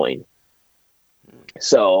opposing groin.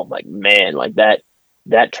 So like, man, like that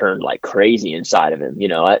turned like crazy inside of him.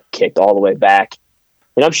 That kicked all the way back.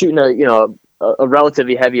 And I'm shooting a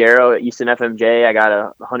relatively heavy arrow at Easton FMJ. I got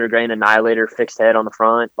a 100 grain Annihilator fixed head on the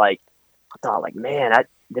front. Like, I thought, like, man,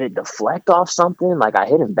 did it deflect off something? Like, I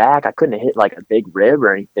hit him back. I couldn't have hit like a big rib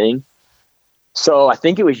or anything. So I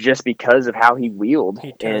think it was just because of how he wheeled.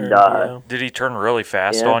 Did he turn really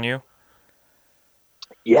fast on you?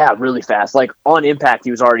 Yeah, really fast. Like, on impact,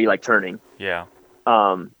 he was already like turning. Yeah.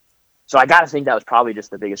 So I got to think that was probably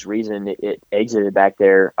just the biggest reason it exited back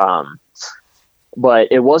there. But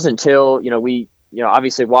it wasn't until, we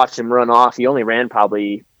obviously watched him run off. He only ran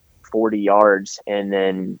probably 40 yards and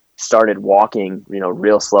then started walking,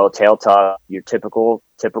 real slow, tail tuck, your typical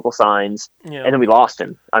signs. Yeah. And then we lost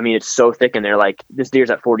him. I mean, it's so thick in there. Like, this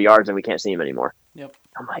deer's at 40 yards and we can't see him anymore. Yep.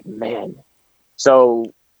 I'm like, man. So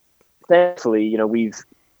thankfully,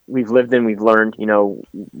 we've lived and we've learned.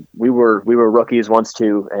 We were rookies once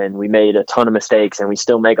too, and we made a ton of mistakes, and we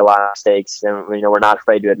still make a lot of mistakes, and we're not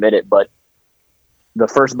afraid to admit it. But the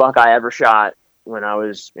first buck I ever shot when I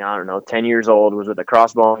was, 10 years old was with a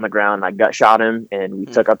crossbow on the ground. I gut shot him, and we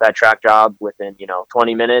took up that track job within,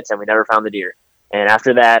 20 minutes, and we never found the deer. And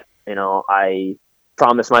after that, I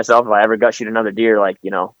promised myself if I ever gut shoot another deer, like,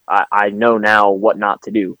 I know now what not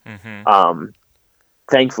to do. Mm-hmm.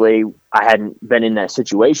 Thankfully, I hadn't been in that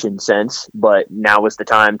situation since, but now was the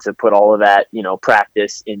time to put all of that,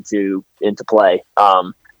 practice into play.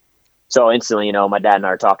 So instantly, my dad and I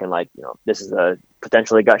are talking like, this is a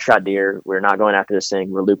potentially gut shot deer. We're not going after this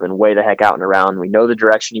thing. We're looping way the heck out and around. We know the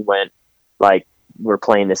direction he went. Like, we're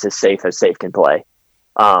playing this as safe can play.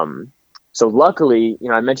 So luckily,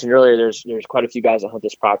 I mentioned earlier, there's quite a few guys that hunt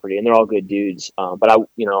this property, and they're all good dudes. But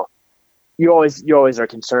you always are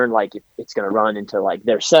concerned, like, if it's going to run into like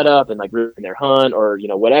their setup and like ruin their hunt or,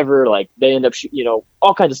 whatever, like they end up,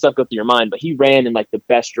 all kinds of stuff go through your mind, but he ran in like the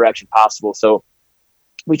best direction possible. So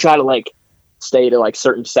we try to like stay to like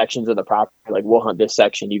certain sections of the property. Like, we'll hunt this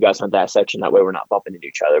section, you guys hunt that section. That way we're not bumping into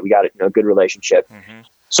each other. We got a good relationship. Mm-hmm.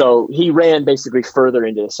 So he ran basically further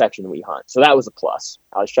into the section we hunt. So that was a plus.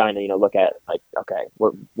 I was trying to, look at like, okay,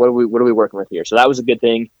 what are we working with here? So that was a good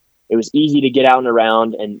thing. It was easy to get out and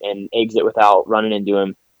around and exit without running into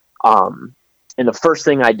him. And the first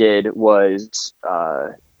thing I did was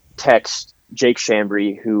text Jake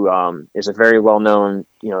Chambry, who is a very well-known,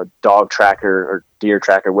 dog tracker or deer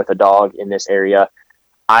tracker with a dog in this area.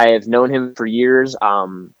 I have known him for years.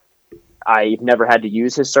 I've never had to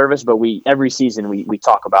use his service, but every season we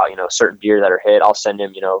talk about, certain deer that are hit. I'll send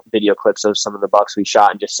him, video clips of some of the bucks we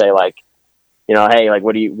shot and just say like, hey, like,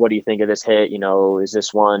 what do you think of this hit? Is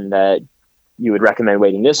this one that you would recommend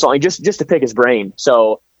waiting this long? Just to pick his brain.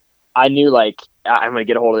 So I knew like, I'm going to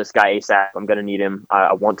get a hold of this guy ASAP. I'm going to need him.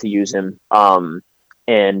 I want to use him.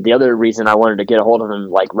 And the other reason I wanted to get a hold of him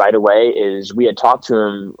like right away is we had talked to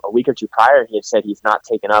him a week or two prior. He had said he's not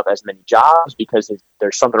taken up as many jobs because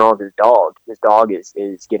there's something wrong with his dog. His dog is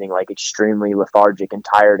getting like extremely lethargic and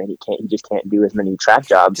tired, and he just can't do as many track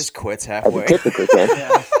jobs. Just quits as halfway. he typically can.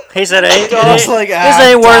 Yeah. He said, "Hey, Dog's like, this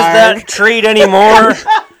ain't worth that treat anymore.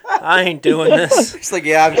 I ain't doing this." He's like,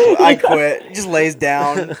 yeah, I quit. He just lays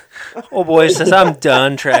down. Old boy says, "I'm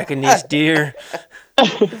done tracking these deer."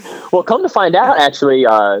 Well, come to find out, actually,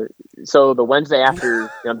 so the Wednesday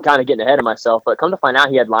after, I'm kind of getting ahead of myself, but come to find out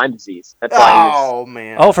he had Lyme disease. That's why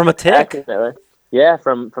man. Oh, from a tick? Yeah,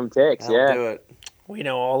 from ticks, That'll do it. We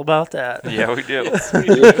know all about that. Yeah, we do.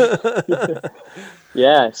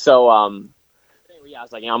 Yeah, so I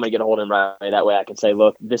was like, I'm going to get a hold of him right away. That way I can say,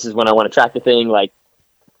 look, this is when I want to track the thing. Like,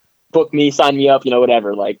 book me, sign me up,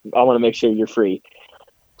 whatever. Like, I want to make sure you're free.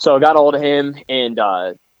 So I got a hold of him, and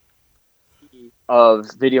of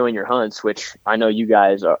videoing your hunts, which I know you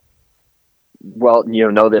guys are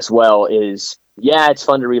know this well, is it's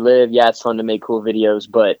fun to relive. Yeah, it's fun to make cool videos,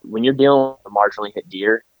 but when you're dealing with a marginally hit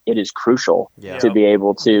deer, it is crucial to be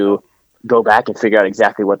able to go back and figure out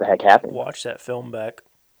exactly what the heck happened. Watch that film back.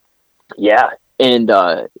 Yeah. And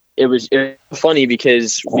it was funny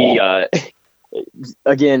because we,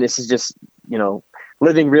 again, this is just,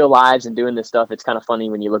 living real lives and doing this stuff. It's kind of funny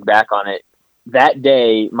when you look back on it. That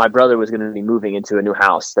day, my brother was going to be moving into a new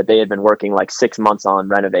house that they had been working like 6 months on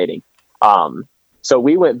renovating. So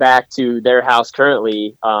we went back to their house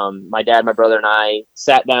currently. My dad, my brother, and I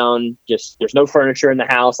sat down. Just there's no furniture in the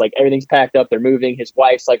house. Like, everything's packed up. They're moving. His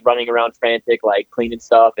wife's like running around frantic, like cleaning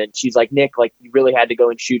stuff. And she's like, "Nick, like, you really had to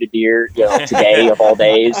go and shoot a deer, today of all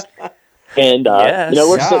days." And,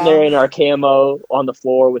 we're sitting there in our camo on the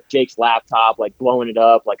floor with Jake's laptop, like blowing it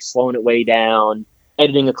up, like slowing it way down,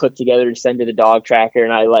 editing a clip together to send to the dog tracker.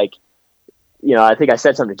 And I I think I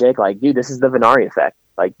said something to Jake, like, dude, this is the Venari effect.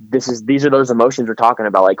 Like, these are those emotions we're talking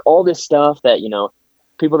about. Like, all this stuff that,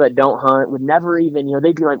 people that don't hunt would never even,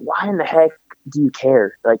 they'd be like, why in the heck do you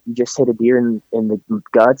care? Like, you just hit a deer in the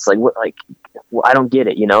guts. Like, what, like, well, I don't get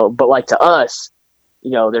it, but like to us,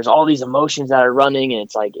 there's all these emotions that are running, and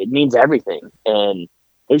it's like, it means everything. And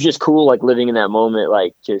it was just cool, like, living in that moment,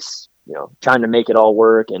 like, just, trying to make it all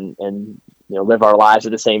work and live our lives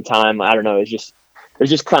at the same time. I don't know. It was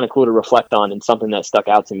just kind of cool to reflect on, and something that stuck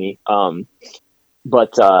out to me.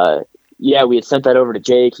 But yeah, we had sent that over to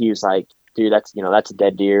Jake. He was like, dude, that's a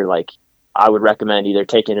dead deer. Like, I would recommend either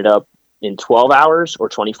taking it up in 12 hours or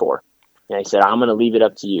 24. And I said, I'm going to leave it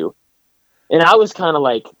up to you. And I was kind of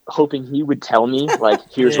like hoping he would tell me, like,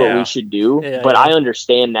 here's what we should do. But I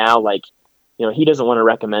understand now, like, he doesn't want to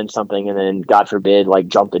recommend something and then, God forbid, like,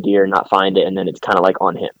 jump the deer and not find it. And then it's kind of like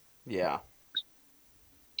on him. Yeah.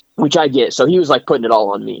 Which I get. So he was like putting it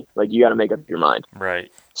all on me. Like, you got to make up your mind. Right.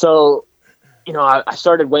 So, I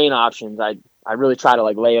started weighing options. I really try to,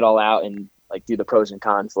 like, lay it all out and, like, do the pros and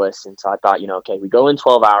cons list. And so I thought, okay, we go in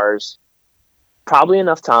 12 hours, probably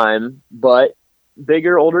enough time, but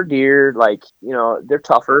bigger, older deer, like, they're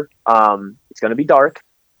tougher. It's going to be dark.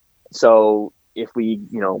 So if we,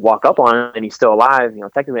 walk up on him and he's still alive,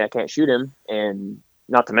 technically I can't shoot him. And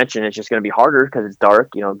not to mention, it's just going to be harder because it's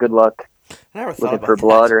dark. Good luck. I never thought looking about for that.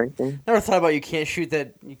 blood or anything. Never thought about you can't shoot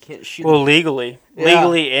that. You can't shoot. Well, legally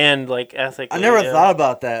and like ethically. I never thought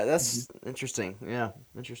about that. That's interesting. Yeah,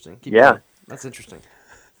 interesting. Keep going. That's interesting.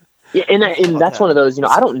 Yeah, and that's one of those.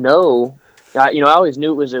 I don't know. I always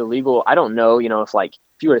knew it was illegal. I don't know. If like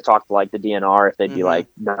if you were to talk to like the DNR, if they'd be like,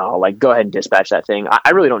 no, like go ahead and dispatch that thing.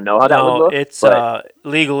 I really don't know how that would look. It's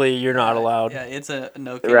legally you're not allowed. Yeah, it's a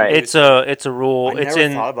no. Right. It's a rule.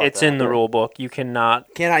 It's in the rule book. You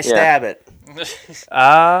cannot. Can I stab it?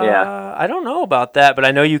 I don't know about that, but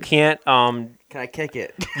I know you can't. Can I kick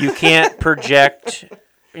it? You can't project.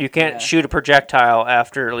 You can't shoot a projectile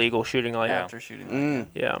after illegal shooting like after shooting.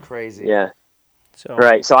 Yeah. Crazy. Yeah. So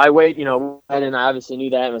right. So I wait. And I obviously knew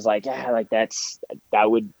that and was like, yeah, like that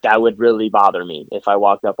would really bother me if I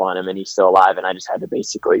walked up on him and he's still alive and I just had to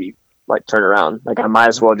basically like turn around. Like I might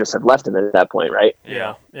as well just have left him at that point, right?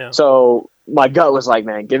 Yeah. Yeah. So my gut was like,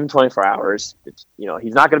 man, give him 24 hours. It's,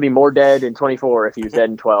 he's not going to be more dead in 24 if he was dead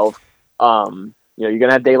in 12. You're going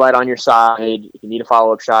to have daylight on your side. If you need a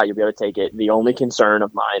follow-up shot, you'll be able to take it. The only concern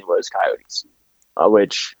of mine was coyotes,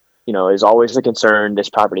 which, is always a concern. This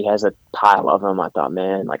property has a pile of them. I thought,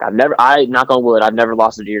 man, like I knock on wood, I've never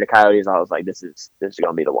lost a deer to coyotes. I was like, this is going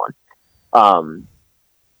to be the one.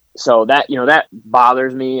 So that, that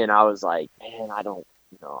bothers me. And I was like, man, I don't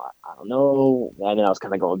know. And then I was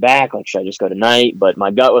kind of going back, like, should I just go tonight? But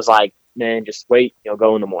my gut was like, man, just wait,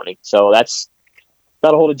 go in the morning. So that's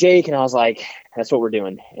got a hold of Jake, and I was like, that's what we're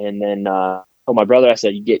doing. And then told my brother, I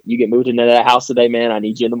said, you get moved into that house today, man. I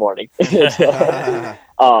need you in the morning.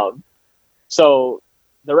 So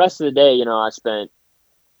the rest of the day, I spent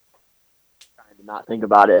trying to not think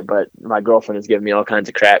about it, but my girlfriend is giving me all kinds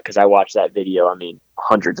of crap because I watched that video,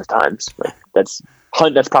 hundreds of times. Like, that's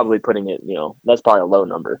probably putting it, that's probably a low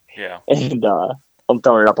number. Yeah. And I'm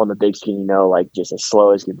throwing it up on the big screen, like just as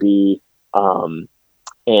slow as could be.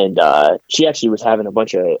 And she actually was having a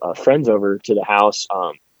bunch of friends over to the house.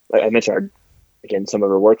 Like I mentioned, again, some of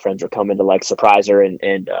her work friends were coming to like surprise her and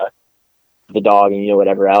the dog and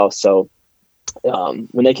whatever else. So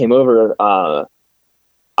when they came over,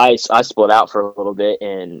 I split out for a little bit,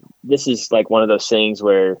 and this is like one of those things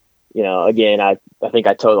where again, I think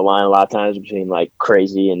I toe the line a lot of times between like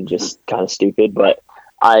crazy and just kind of stupid. But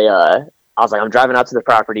I was like, I'm driving out to the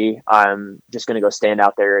property. I'm just going to go stand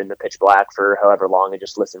out there in the pitch black for however long and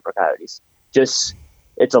just listen for coyotes.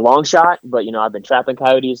 It's a long shot, but, I've been trapping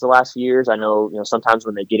coyotes the last few years. I know, sometimes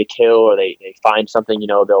when they get a kill or they find something,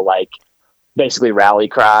 they'll like basically rally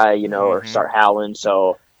cry, or start howling.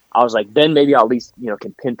 So I was like, then maybe I'll at least,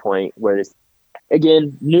 can pinpoint where this,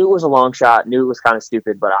 again, knew it was a long shot, knew it was kind of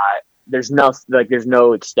stupid, but there's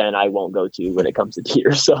no extent I won't go to when it comes to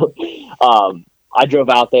deer. So I drove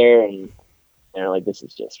out there and they're like, this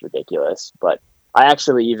is just ridiculous. But I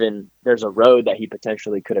actually there's a road that he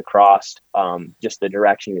potentially could have crossed, just the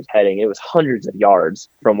direction he was heading. It was hundreds of yards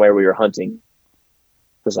from where we were hunting.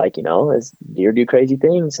 It was like, as deer do crazy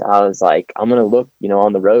things. I was like, I'm going to look,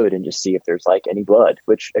 on the road and just see if there's like any blood,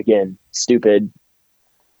 which again, stupid,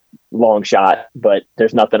 long shot, but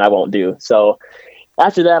there's nothing I won't do. So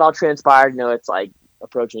after that, all transpired, it's like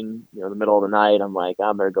approaching, the middle of the night. I'm like,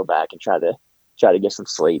 I better go back and try to get some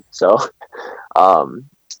sleep. So,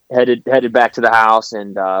 headed back to the house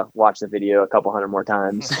and watched the video a couple hundred more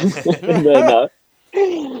times. And then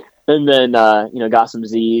And then, got some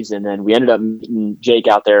Z's, and then we ended up meeting Jake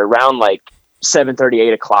out there around like 7:30,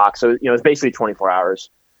 8 o'clock. So, it's basically 24 hours.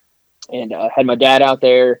 And had my dad out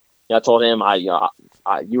there. I told him,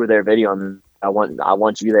 you were there videoing. I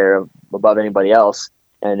want you there above anybody else.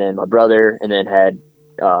 And then my brother, and then had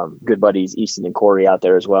good buddies Easton and Corey out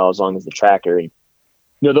there as well, as long as the tracker. And,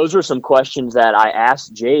 those were some questions that I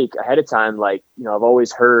asked Jake ahead of time. Like, I've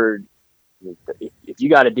always heard, if you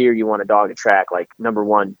got a deer you want a dog to track, like, number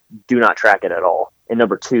one, do not track it at all. And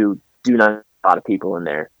number two, do not have a lot of people in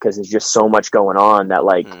there, because there's just so much going on that,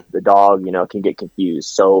 like, the dog, can get confused.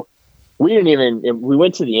 So we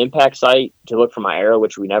went to the impact site to look for my arrow,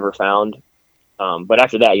 which we never found. But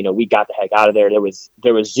after that, we got the heck out of there.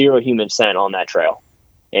 There was zero human scent on that trail.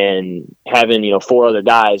 And having, 4 other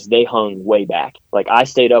guys, they hung way back. Like, I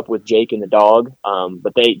stayed up with Jake and the dog,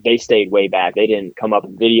 but they stayed way back. They didn't come up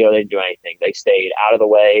in video. They didn't do anything. They stayed out of the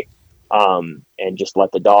way, and just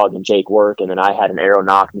let the dog and Jake work. And then I had an arrow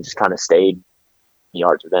knock and just kind of stayed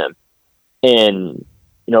yards with them. And,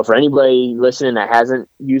 for anybody listening that hasn't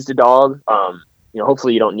used a dog,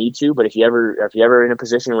 hopefully you don't need to, but if you ever in a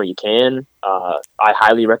position where you can, I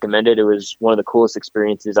highly recommend it. It was one of the coolest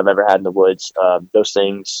experiences I've ever had in the woods. Those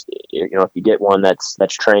things, if you get one that's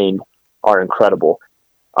trained, are incredible.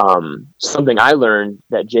 Something I learned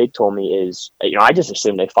that Jake told me is, I just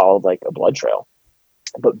assumed they followed like a blood trail,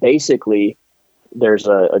 but basically there's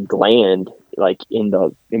a gland like in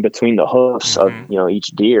between the hoofs of, each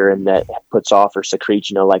deer, and that puts off or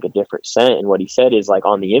secretes, like a different scent. And what he said is, like,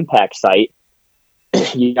 on the impact site,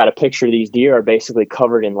 you got to picture these deer are basically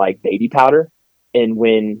covered in like baby powder. And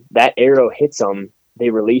when that arrow hits them, they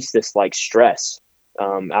release this like stress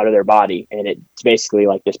out of their body. And it's basically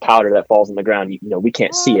like this powder that falls on the ground. We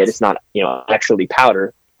can't see it. It's not, actually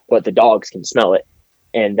powder, but the dogs can smell it.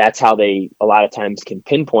 And that's how they a lot of times can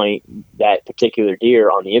pinpoint that particular deer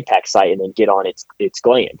on the impact site and then get on its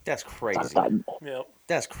gland. That's crazy. Yep.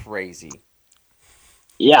 That's crazy.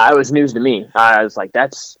 Yeah, it was news to me. I was like,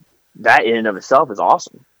 that in and of itself is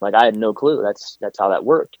awesome. Like, I had no clue that's how that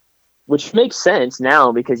worked, which makes sense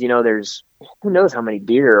now, because, there's who knows how many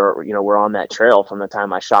deer were on that trail from the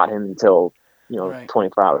time I shot him until, Right.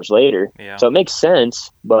 24 hours later. Yeah. So it makes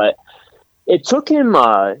sense, but it took him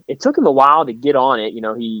a while to get on it.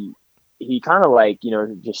 He kind of like,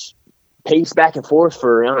 just paced back and forth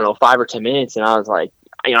for, 5 or 10 minutes. And I was like,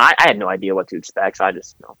 I had no idea what to expect. So I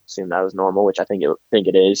just assumed that was normal, which I think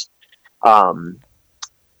it is.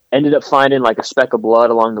 Ended up finding like a speck of blood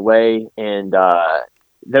along the way. And,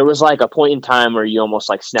 there was like a point in time where you almost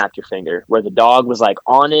like snapped your finger, where the dog was like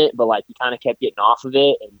on it, but like he kind of kept getting off of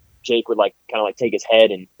it. And Jake would like kind of like take his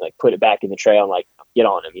head and like put it back in the trail and like get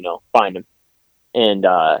on him, find him. And,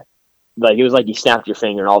 like, it was like you snapped your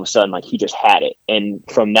finger and all of a sudden, like, he just had it. And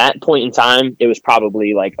from that point in time, it was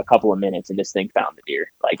probably like a couple of minutes and this thing found the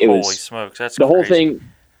deer. Like, it Holy was smokes, that's the crazy.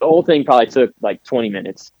 whole thing probably took like 20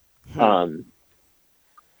 minutes.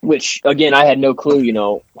 Which again, I had no clue,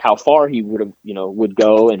 how far he would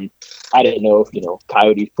go. And I didn't know if,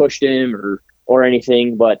 coyotes pushed him or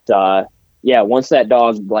anything. But, yeah, once that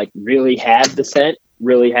dog like really had the scent,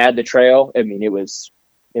 really had the trail, I mean, it was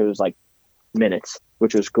like minutes,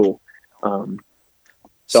 which was cool.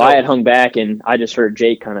 So I had hung back and I just heard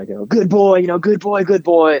Jake kind of go, "Good boy, good boy, good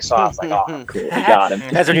boy." So I was like, "Oh, cool, we got him."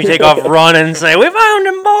 That's when you take off running and say, "We found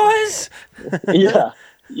him, boys."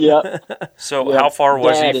 Yeah. So how far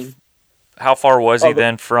was he? How far was he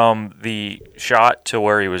then from the shot to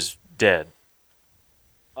where he was dead?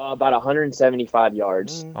 About 175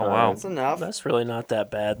 yards. Oh wow, that's enough. That's really not that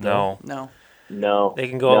bad, though. No. They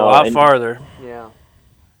can go a lot farther. Yeah.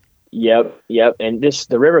 Yep. And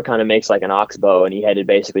the river kind of makes like an oxbow, and he headed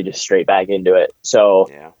basically just straight back into it. So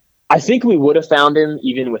yeah. I think we would have found him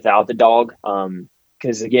even without the dog.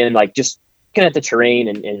 Because again, like just looking at the terrain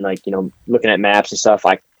and like, looking at maps and stuff,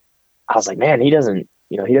 like I was like, man, he doesn't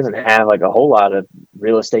have like a whole lot of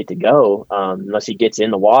real estate to go, unless he gets in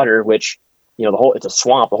the water, which, it's a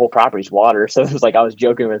swamp, the whole property's water. So it was like, I was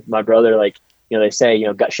joking with my brother, like, they say,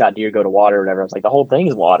 gut shot deer go to water or whatever. I was like, the whole thing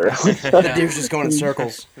is water. The deer's just going in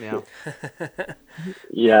circles. Yeah.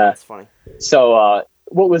 Yeah. That's funny. So,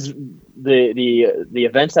 what was the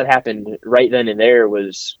events that happened right then and there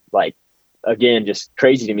was like, again, just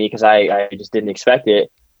crazy to me, because I just didn't expect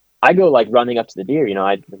it. I go like running up to the deer,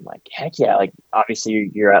 I'd been like, heck yeah. Like,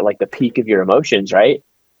 obviously you're at like the peak of your emotions. Right.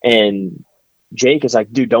 And Jake is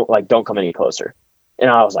like, dude, don't come any closer. And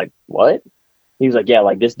I was like, what? He was like, yeah,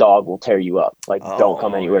 like this dog will tear you up. Like, don't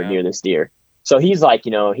come anywhere near this deer. So he's like,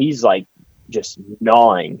 just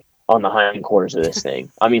gnawing on the hindquarters of this thing.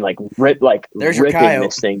 I mean, like ripping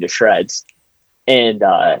this thing to shreds. And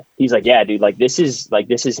he's like, yeah, dude, like this is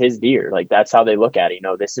his deer. Like that's how they look at it. You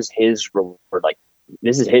know, this is his reward. Like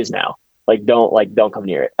this is his now. Like don't come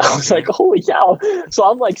near it. I was like, holy cow. So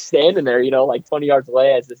I'm like standing there, you know, like 20 yards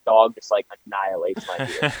away as this dog just like annihilates my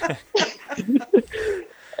deer.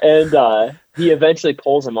 And he eventually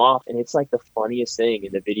pulls him off, and it's like the funniest thing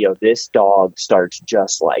in the video. This dog starts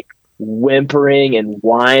just like whimpering and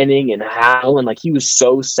whining and howling, like he was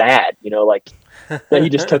so sad, you know, like that he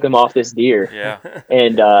just took him off this deer. Yeah.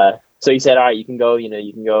 And so he said, all right, you can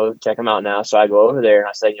go check him out now. So I go over there and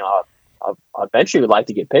I said, you know, I eventually would like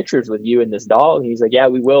to get pictures with you and this dog. And he's like, yeah,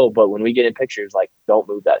 we will, but when we get in pictures, like don't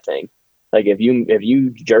move that thing. Like if you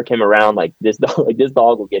jerk him around, like this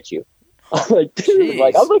dog will get you. I'm like, dude,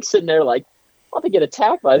 like I'm like sitting there like I'm about to get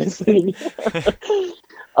attacked by this thing.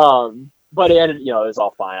 But it ended, you know, it was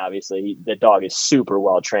all fine. Obviously, the dog is super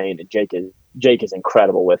well trained, and Jake is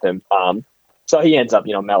incredible with him. So he ends up,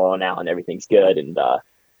 you know, mellowing out, and everything's good. And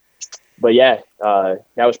but yeah, that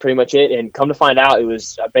was pretty much it. And come to find out, it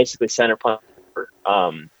was basically center punch.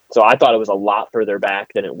 So I thought it was a lot further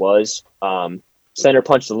back than it was. Center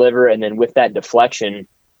punch the liver, and then with that deflection,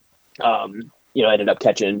 you know, ended up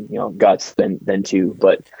catching, you know, guts then too.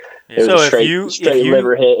 But it was a straight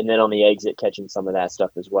liver hit, and then on the exit catching some of that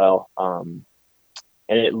stuff as well. And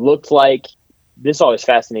it looked like, this always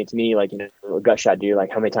fascinates me, like, you know, a gut shot deer,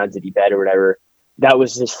 like how many times did he bed or whatever. That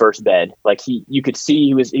was his first bed. Like you could see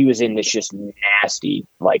he was in this just nasty,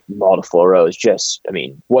 like multiple rows. Just, I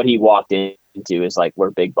mean, what he walked into is like where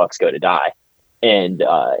big bucks go to die. And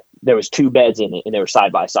there was 2 beds in it, and they were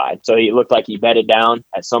side by side. So he looked like he bedded down.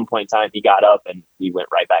 At some point in time, he got up and he went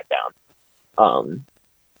right back down.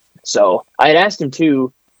 So I had asked him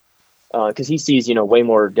too, because he sees, you know, way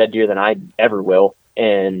more dead deer than I ever will.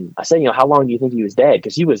 And I said, you know, how long do you think he was dead?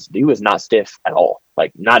 Because he was not stiff at all,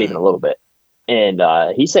 like not even a little bit. And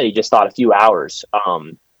he said he just thought a few hours.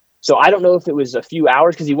 So I don't know if it was a few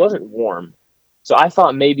hours because he wasn't warm. So I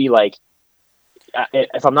thought maybe like,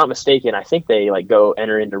 if I'm not mistaken, I think they like go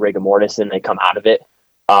enter into rigor mortis and they come out of it.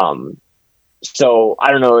 So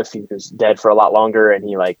I don't know if he was dead for a lot longer and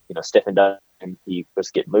he like, you know, stiffened up and he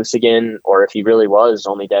was getting loose again, or if he really was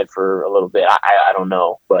only dead for a little bit. I don't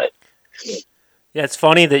know, but yeah, it's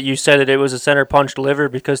funny that you said that it was a center punched liver,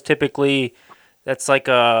 because typically that's like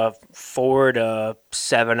a 4 to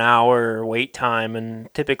 7 hour wait time,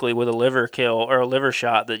 and typically with a liver kill or a liver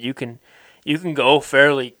shot that you can go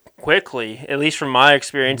fairly quickly. At least from my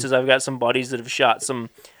experiences, I've got some buddies that have shot some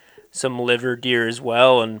liver deer as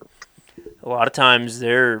well, and a lot of times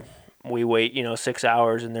we wait, you know, 6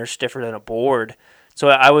 hours and they're stiffer than a board. So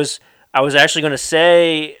I was actually going to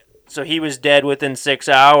say, so he was dead within 6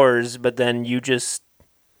 hours, but then you just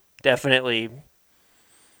definitely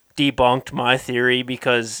debunked my theory,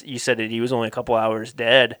 because you said that he was only a couple hours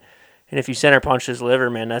dead. And if you center punch his liver,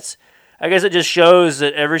 man, I guess it just shows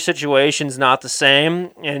that every situation's not the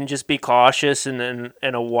same, and just be cautious. And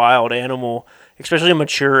a wild animal, especially a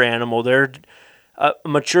mature animal, a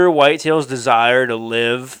mature whitetail's desire to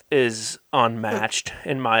live is unmatched,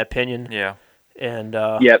 in my opinion. Yeah. And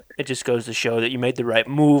it just goes to show that you made the right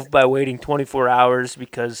move by waiting 24 hours,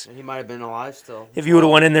 because he might have been alive still. If you would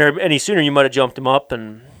have went in there any sooner, you might have jumped him up,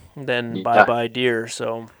 and then bye-bye deer.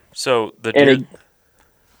 So the deer...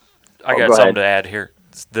 I got something to add here.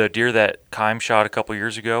 The deer that Kime shot a couple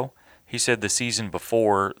years ago, he said the season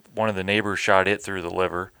before, one of the neighbors shot it through the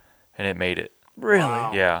liver, and it made it. Really?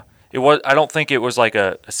 Wow. Yeah. It was. I don't think it was like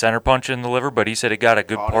a center punch in the liver, but he said it got a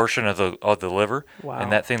good portion of the liver,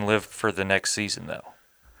 and that thing lived for the next season though.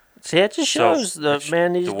 See, it just shows these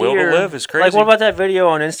the will deer, to live is crazy. Like, what about that video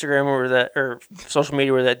on Instagram or social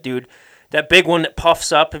media where that dude, that big one that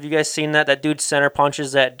puffs up? Have you guys seen that? That dude center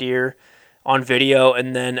punches that deer on video,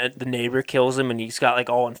 and then the neighbor kills him, and he's got like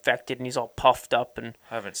all infected, and he's all puffed up. And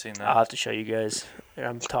I haven't seen that. I'll have to show you guys.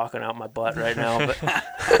 I'm talking out my butt right now, but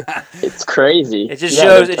it's crazy. It just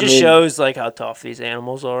shows. It just shows like how tough these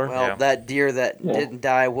animals are. Well, that deer that didn't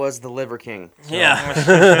die was the Liver King. So.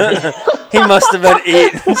 Yeah, he must have been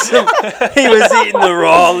eating. He was eating the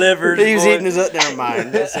raw livers. He was eating his. Never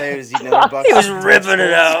mind. He was eating other bucks. He was ripping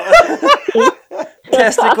it out.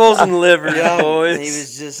 Testicles and livers, boys. He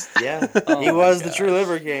was just, he was the true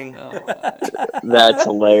Liver King. That's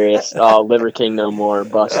hilarious. Oh, Liver King no more.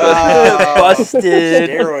 Busted. Busted.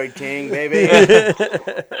 Steroid King, baby.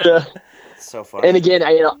 So funny. And again,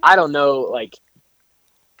 I don't know, like,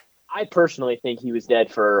 I personally think he was dead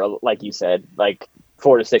for, like you said, like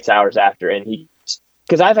 4 to 6 hours after, and he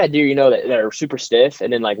because I've had deer, that are super stiff,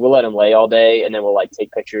 and then like we'll let them lay all day, and then we'll like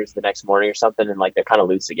take pictures the next morning or something, and like they're kind of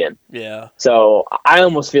loose again. Yeah. So I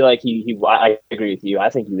almost feel like I agree with you. I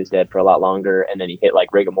think he was dead for a lot longer, and then he hit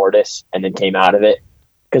like rigor mortis, and then came out of it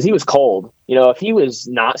because he was cold. If he was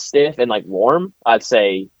not stiff and like warm, I'd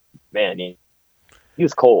say, man, he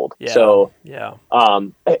was cold. Yeah. So yeah.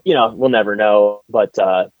 We'll never know, but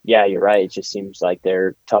yeah, you're right. It just seems like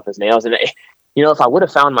they're tough as nails, and if I would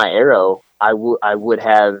have found my arrow, I would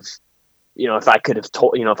have, if I could have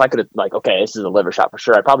told, if I could have like, okay, this is a liver shot for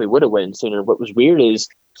sure, I probably would have went sooner. What was weird is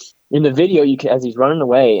in the video, as he's running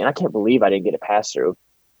away, and I can't believe I didn't get a pass through.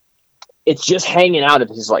 It's just hanging out of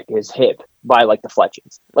his hip by like the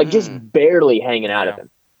fletchings, like just barely hanging out of him.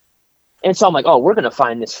 And so I'm like, oh, we're going to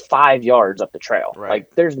find this 5 yards up the trail. Right.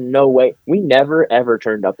 Like, there's no way. We never, ever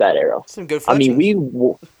turned up that arrow. Some good fletchings. I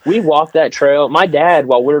mean, we walked that trail. My dad,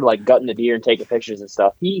 while we were, like, gutting the deer and taking pictures and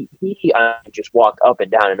stuff, he just walked up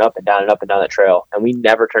and down and up and down and up and down that trail, and we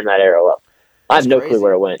never turned that arrow up. I have no clue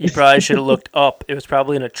where it went. You probably should have looked up. It was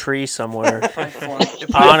probably in a tree somewhere.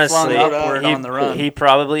 Honestly, he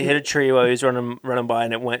probably hit a tree while he was running by,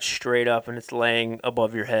 and it went straight up, and it's laying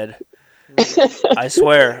above your head. I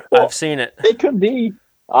swear, I've seen it. It could be.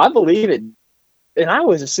 I believe it. And I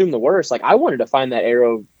always assume the worst. Like, I wanted to find that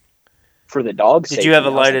arrow for the dog's sake. Did you have a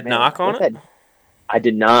lighted knock on it? I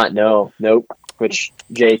did not, no. Nope. Which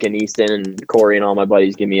Jake and Easton and Corey and all my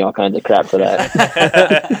buddies give me all kinds of crap for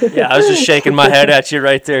that. Yeah, I was just shaking my head at you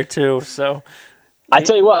right there, too. So I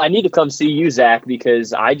tell you what, I need to come see you, Zach,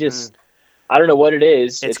 because I don't know what it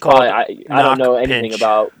is. It's probably, I don't know anything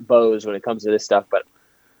about bows when it comes to this stuff, but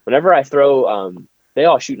whenever I throw, they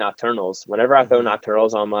all shoot nocturnals. Whenever I throw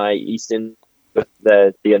nocturnals on my Easton with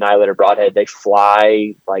the Annihilator broadhead, they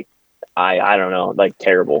fly like, I don't know, like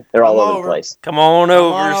terrible. They're all over the place. Come on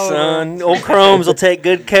over, son. Old Chromes will take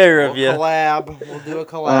good care of you. We'll do a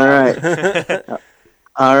collab. All right.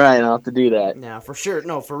 All right, I'll have to do that. Yeah, for sure.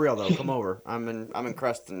 No, for real though. Come over. I'm in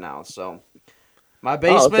Creston now, so my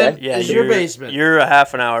basement is your basement. You're a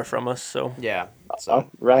half an hour from us, so yeah. So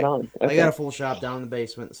right on. Okay. I got a full shop down in the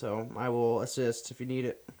basement, so I will assist if you need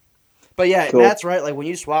it. But yeah, Cool. That's right. Like when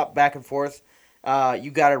you swap back and forth,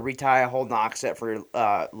 you got to retie a whole knock set for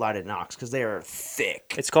your lighted knocks because they are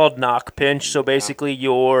thick. It's called knock pinch. So basically,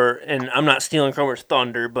 and I'm not stealing Cromer's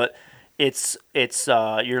thunder, but it's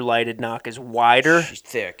your lighted knock is wider. She's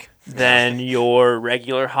thick. Than your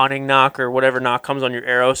regular hunting knock or whatever knock comes on your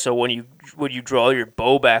arrow. So when you draw your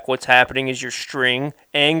bow back, what's happening is your string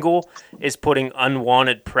angle is putting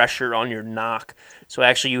unwanted pressure on your knock. So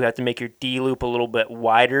actually you have to make your D loop a little bit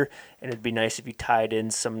wider, and it'd be nice if you tied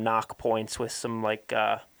in some knock points with some like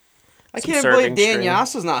I can't believe Dan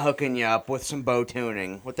Yassa's not hooking you up with some bow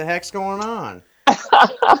tuning. What the heck's going on?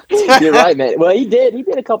 You're right, man. Well, he did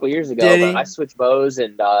a couple years ago, but I switched bows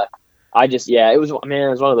and it was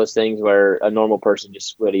one of those things where a normal person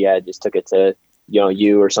just took it to,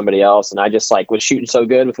 you or somebody else. And I just like was shooting so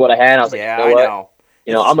good with what I had. I was like,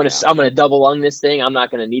 you know what? I'm going to double lung this thing. I'm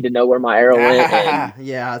not going to need to know where my arrow went. And,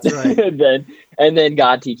 yeah, that's right. and then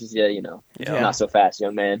God teaches you, not so fast,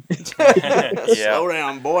 young man. Slow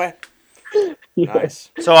down, boy. Nice.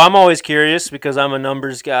 So I'm always curious because I'm a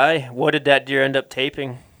numbers guy. What did that deer end up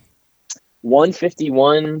taping?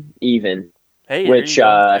 151 even. Hey, which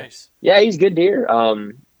nice. Yeah, he's a good deer.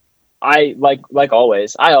 I like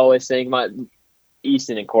always. I always think my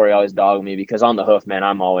Easton and Corey always dog me because on the hoof, man,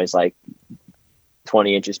 I'm always like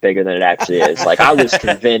 20 inches bigger than it actually is. Like I was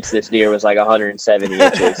convinced this deer was like 170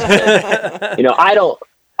 inches. And,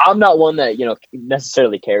 I'm not one that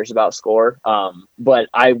necessarily cares about score. But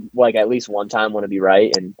I like at least one time want to be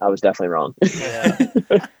right, and I was definitely wrong.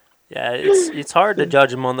 Yeah, it's hard to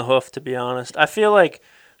judge them on the hoof, to be honest. I feel like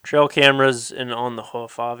trail cameras and on the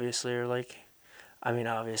hoof obviously are like,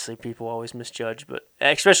 obviously people always misjudge, but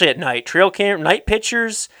especially at night, night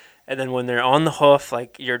pictures, and then when they're on the hoof,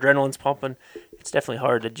 like your adrenaline's pumping, it's definitely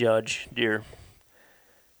hard to judge deer.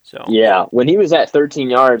 So yeah, when he was at 13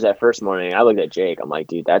 yards that first morning, I looked at Jake. I'm like,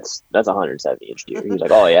 dude, that's 170-inch deer. He was like,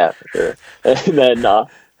 oh yeah, for sure. And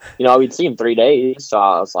then we'd see him 3 days, so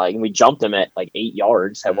I was like, and we jumped him at like 8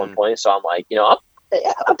 yards at one point. So I'm like,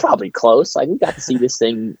 I'm probably close. Like we got to see this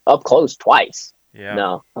thing up close twice. Yeah.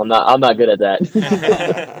 No, I'm not good at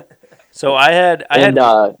that. So I had.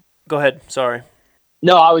 Go ahead. Sorry.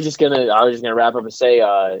 No, I was just gonna wrap up and say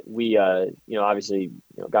we obviously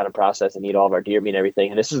got in process and eat all of our deer meat and everything.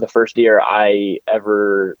 And this is the first deer I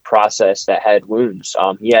ever processed that had wounds.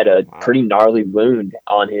 He had a pretty gnarly wound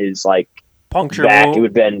on his like puncture back. wound. It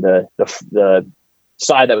would have been the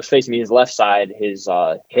side that was facing me, his left side, his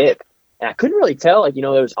hip. And I couldn't really tell, I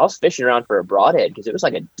was fishing around for a broadhead because it was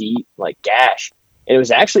like a deep like gash. And it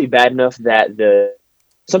was actually bad enough that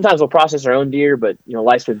sometimes we'll process our own deer, but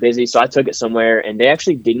life's been busy. So I took it somewhere, and they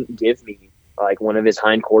actually didn't give me like one of his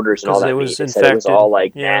hindquarters and all that. It was meat. They said it was all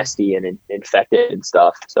like nasty and infected and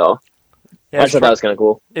stuff. So I thought that was kind of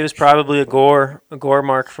cool. It was probably a gore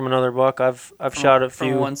mark from another buck. I've shot a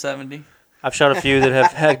few from 170. I've shot a few that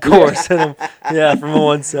have had gores in them. Yeah, from a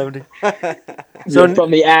 170. So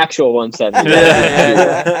from the actual 170.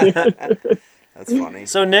 That's funny.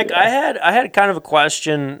 So Nick, I had kind of a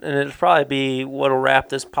question, and it'll probably be what'll wrap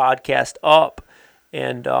this podcast up.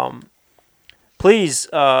 And please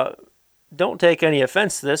don't take any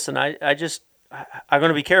offense to this. And I'm going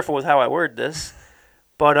to be careful with how I word this.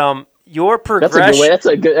 But your progression.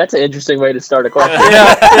 That's an interesting way to start a question.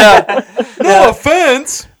 No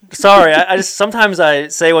offense. Sorry, I just sometimes I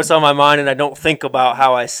say what's on my mind and I don't think about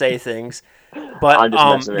how I say things. But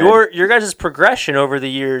your guys' progression over the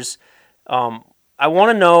years. I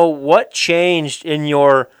want to know what changed in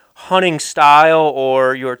your hunting style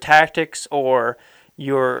or your tactics or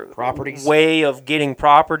your way of getting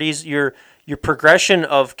properties, your progression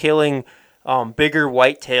of killing bigger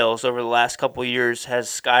whitetails over the last couple of years has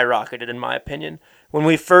skyrocketed, in my opinion. When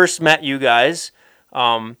we first met you guys,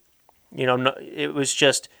 it was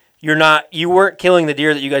just you weren't killing the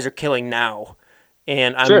deer that you guys are killing now,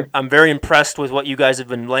 and I'm very impressed with what you guys have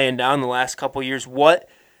been laying down the last couple of years. What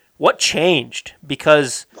changed?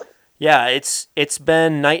 Because, it's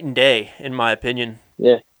been night and day, in my opinion.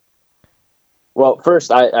 Yeah. Well,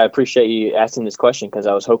 first, I appreciate you asking this question because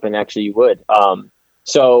I was hoping actually you would.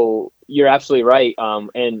 So you're absolutely right.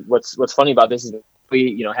 And what's funny about this is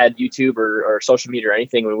we, had YouTube or social media or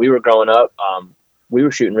anything when we were growing up. We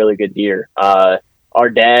were shooting really good deer. Our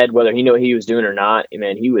dad, whether he knew what he was doing or not,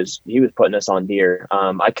 man, he was putting us on deer.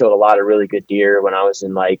 I killed a lot of really good deer when I was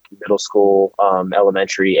in like middle school,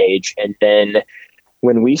 elementary age. And then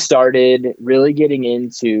when we started really getting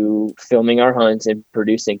into filming our hunts and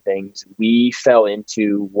producing things, we fell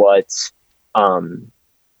into what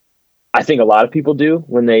I think a lot of people do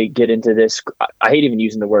when they get into this. I hate even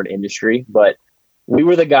using the word industry, but we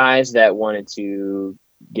were the guys that wanted to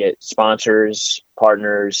get sponsors,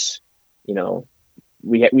 partners,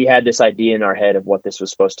 we had this idea in our head of what this was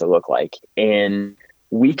supposed to look like. And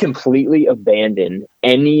we completely abandoned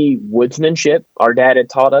any woodsmanship our dad had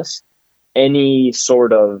taught us, any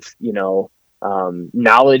sort of,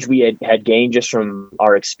 knowledge we had gained just from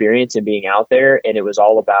our experience and being out there. And it was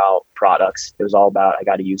all about products. It was all about, I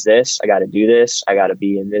got to use this. I got to do this. I got to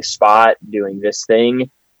be in this spot doing this thing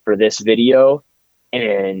for this video.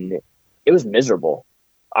 And it was miserable.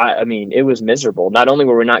 I mean, it was miserable. Not only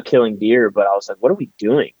were we not killing deer, but I was like, what are we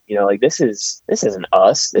doing? This isn't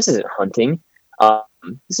us. This isn't hunting.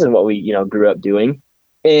 This isn't what we, grew up doing.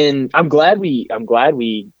 And I'm glad we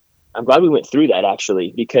went through that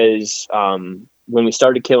actually, because, when we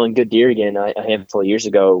started killing good deer again, a handful of years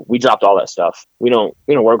ago, we dropped all that stuff. We don't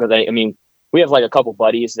work with any, I mean, we have like a couple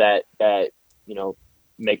buddies that,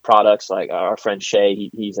 make products, like our friend Shay,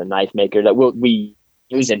 he's a knife maker that we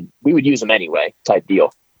would use them anyway type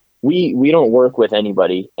deal. We don't work with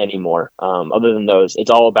anybody anymore. Other than those,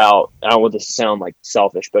 it's all about, I don't want this to sound like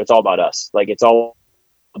selfish, but it's all about us. Like it's all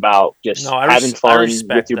about just having fun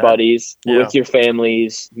with your buddies, with your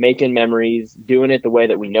families, making memories, doing it the way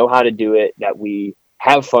that we know how to do it, that we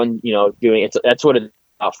have fun, doing it. That's what it's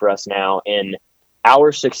about for us now. And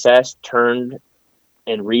our success turned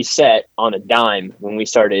and reset on a dime when we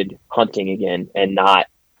started hunting again and not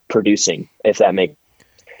producing, if that makes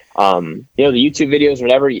the YouTube videos,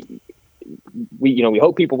 whatever, we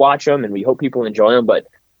hope people watch them and we hope people enjoy them, but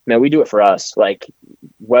man, we do it for us. Like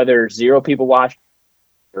whether 0 people watch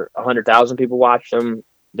or 100,000 people watch them,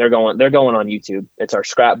 they're going on YouTube. It's our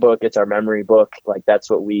scrapbook. It's our memory book. Like that's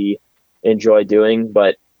what we enjoy doing.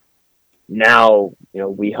 But now,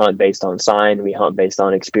 we hunt based on sign, we hunt based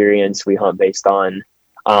on experience, we hunt based on,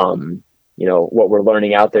 what we're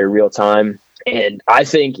learning out there real time. And I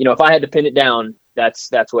think, if I had to pin it down,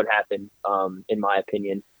 that's what happened, in my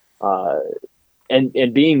opinion.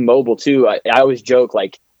 And being mobile too, I always joke,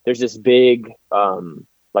 like there's this big,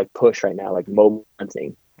 push right now, like mobile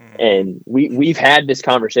hunting. And we've had this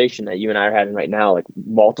conversation that you and I are having right now, like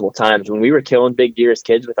multiple times. When we were killing big deer as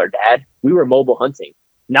kids with our dad, we were mobile hunting,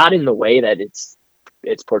 not in the way that it's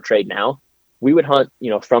portrayed now. We would hunt,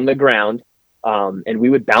 from the ground, and we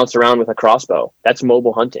would bounce around with a crossbow. That's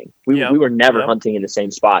mobile hunting. We were never hunting in the same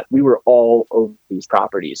spot. We were all over these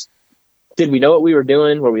properties. Did we know what we were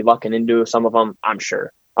doing? Were we lucking into some of them? I'm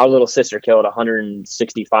sure. Our little sister killed a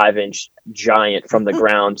 165-inch giant from the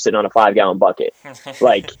ground sitting on a 5-gallon bucket.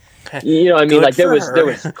 Like, what I mean? Like there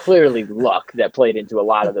was clearly luck that played into a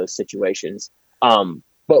lot of those situations.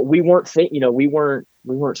 but we weren't we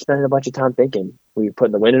weren't spending a bunch of time thinking. We were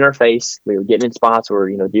putting the wind in our face. We were getting in spots where,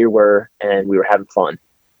 deer were, and we were having fun.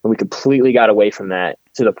 And we completely got away from that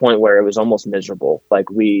to the point where it was almost miserable.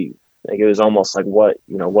 It was almost like, what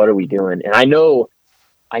are we doing? And I know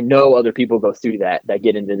other people go through that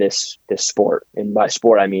get into this sport. And by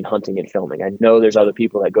sport, I mean hunting and filming. I know there's other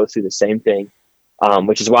people that go through the same thing,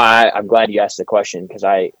 which is why I'm glad you asked the question. Cause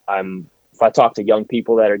if I talk to young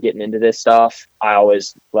people that are getting into this stuff, I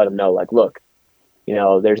always let them know, like, look,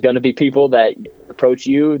 there's going to be people that approach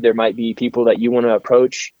you. There might be people that you want to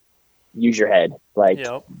approach. Use your head.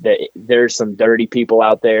 There's some dirty people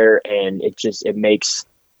out there, and it makes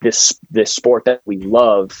this sport that we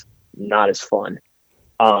love not as fun.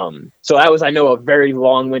 So that was, I know, a very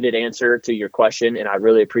long-winded answer to your question, and I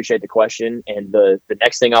really appreciate the question. And the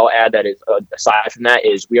next thing I'll add that is, aside from that,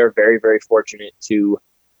 is we are very, very fortunate to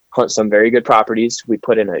hunt some very good properties. We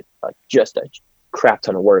put in just a crap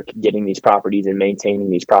ton of work getting these properties and maintaining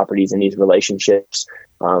these properties and these relationships.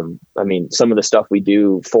 I mean, some of the stuff we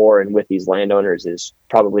do for and with these landowners is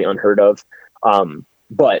probably unheard of.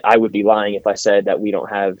 But I would be lying if I said that we don't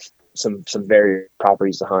have some very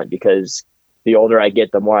properties to hunt, because the older I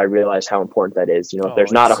get, the more I realize how important that is. If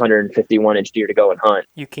there's not a 151-inch deer to go and hunt,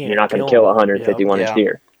 you're not going to kill a 151-inch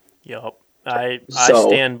deer. Yep. I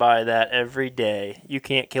stand by that every day. You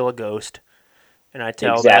can't kill a ghost. And I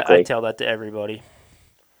tell that to everybody.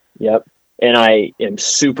 Yep. And I am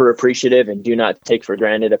super appreciative and do not take for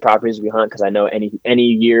granted the properties we hunt, because I know any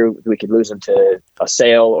year we could lose them to a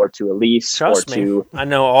sale or to a lease. Trust or me. to I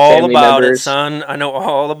know all about it, son. I know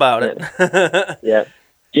all about it. Yeah.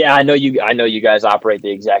 Yeah, I know you guys operate the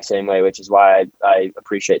exact same way, which is why I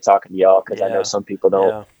appreciate talking to y'all, because I know some people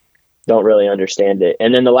don't really understand it.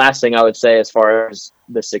 And then the last thing I would say as far as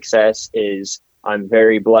the success is, I'm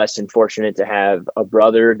very blessed and fortunate to have a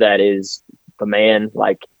brother that is the man.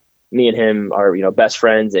 Like, me and him are, best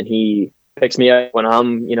friends, and he picks me up when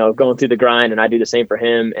I'm, going through the grind, and I do the same for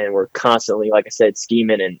him. And we're constantly, like I said,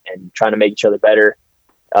 scheming and trying to make each other better.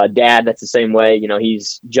 Dad, that's the same way.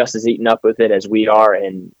 He's just as eaten up with it as we are.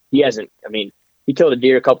 And he killed a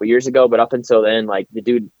deer a couple years ago, but up until then, like, the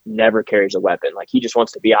dude never carries a weapon. Like, he just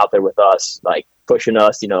wants to be out there with us, like pushing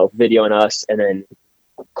us, videoing us. And then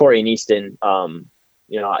Corey and Easton,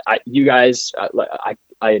 you guys,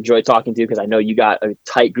 I enjoy talking to, because I know you got a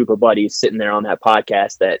tight group of buddies sitting there on that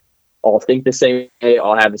podcast that all think the same way,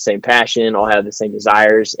 all have the same passion, all have the same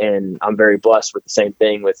desires. And I'm very blessed with the same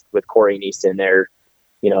thing with Corey and Easton. They're,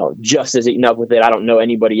 just as eaten up with it. I don't know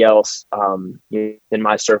anybody else in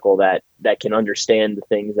my circle that can understand the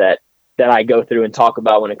things that I go through and talk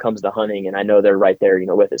about when it comes to hunting. And I know they're right there,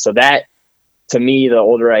 with it. So that, to me, the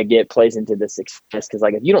older I get, plays into the success, because,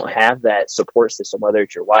 like, if you don't have that support system, whether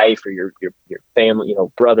it's your wife or your family,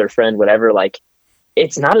 brother, friend, whatever, like,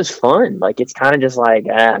 it's not as fun. Like, it's kind of just like,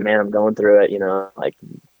 man, I'm going through it, like,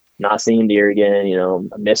 not seeing deer again,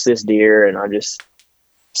 I miss this deer, and I'm just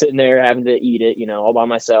sitting there having to eat it, all by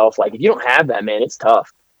myself. Like, if you don't have that, man, it's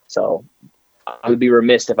tough. So I would be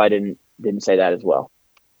remiss if I didn't say that as well.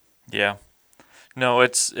 Yeah. No,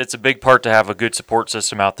 it's a big part to have a good support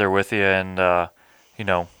system out there with you, and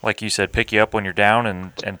like you said, pick you up when you're down,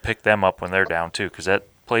 and pick them up when they're down too, because that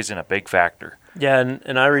plays in a big factor. Yeah,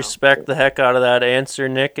 and I respect the heck out of that answer,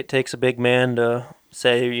 Nick. It takes a big man to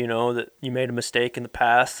say, that you made a mistake in the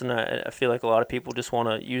past, and I feel like a lot of people just want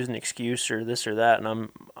to use an excuse or this or that, and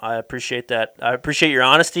I appreciate that. I appreciate your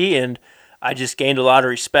honesty, and I just gained a lot of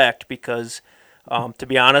respect, because to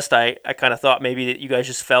be honest, I kind of thought maybe that you guys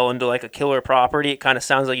just fell into like a killer property. It kind of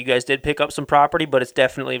sounds like you guys did pick up some property, but it's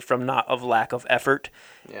definitely from not of lack of effort.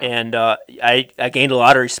 Yeah. And I gained a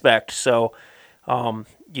lot of respect. So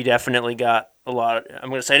you definitely got a lot. I'm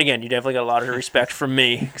going to say it again. You definitely got a lot of respect from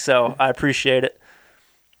me. So I appreciate it.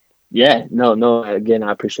 Yeah, no. Again,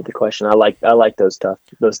 I appreciate the question. I like those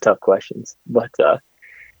tough questions. But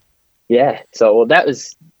yeah. So that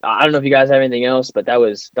was. I don't know if you guys have anything else, but that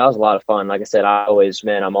was a lot of fun. Like I said, I'm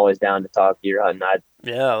always down to talk deer hunting.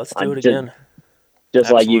 Let's do it again. Just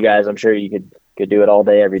like you guys, I'm sure you could do it all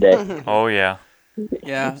day, every day. Oh yeah.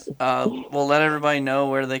 Yeah. We'll let everybody know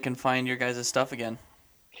where they can find your guys' stuff again.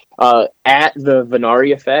 At the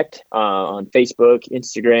Venari Effect on Facebook,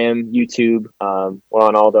 Instagram, YouTube. We're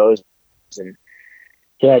on all those, and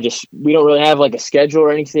yeah, we don't really have like a schedule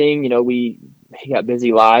or anything. We got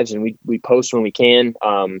busy lives, and we post when we can.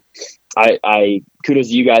 I kudos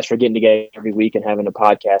to you guys for getting together every week and having a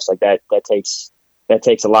podcast like that. That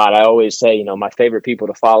takes a lot. I always say, my favorite people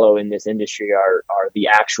to follow in this industry are the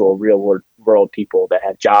actual real world people that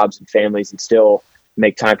have jobs and families and still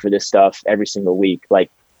make time for this stuff every single week.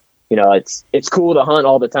 Like, it's cool to hunt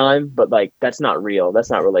all the time, but like that's not real. That's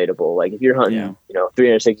not relatable. Like if you're hunting,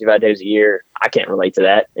 365 days a year, I can't relate to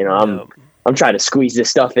that. I'm trying to squeeze this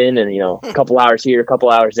stuff in, and a couple hours here, a couple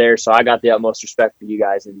hours there. So I got the utmost respect for you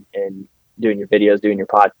guys and doing your videos, doing your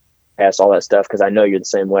podcast, all that stuff, because I know you're the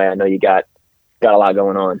same way. I know you got a lot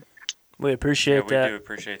going on. We appreciate that. We do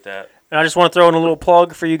appreciate that. And I just want to throw in a little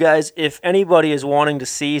plug for you guys. If anybody is wanting to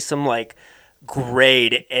see some like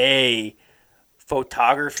grade A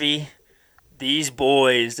photography, these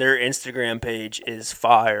boys, their Instagram page is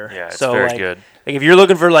fire. Yeah, it's very good. Like if you're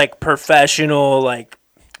looking for like professional like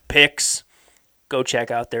pics, go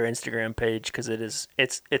check out their Instagram page because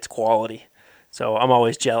it's quality. So I'm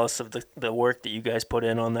always jealous of the work that you guys put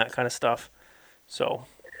in on that kind of stuff. So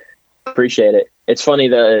appreciate it. It's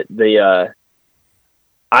funny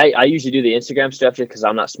I usually do the Instagram stuff just because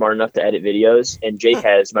I'm not smart enough to edit videos. And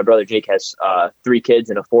my brother Jake has 3 kids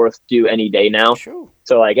and a 4th due any day now. Sure.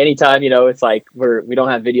 So like anytime, it's like we don't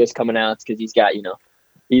have videos coming out because he's got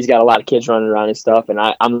a lot of kids running around and stuff. And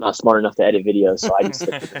I'm not smart enough to edit videos. So I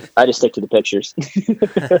just stick to the pictures.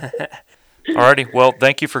 Alrighty. Well,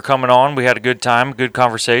 thank you for coming on. We had a good time, good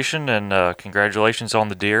conversation, and congratulations on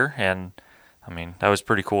the deer. And I mean, that was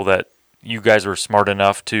pretty cool that you guys were smart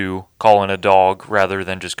enough to call in a dog rather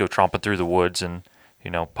than just go tromping through the woods and,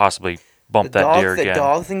 possibly bump that deer again. The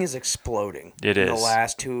dog thing is exploding. It is. In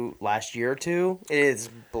the last year or two, it is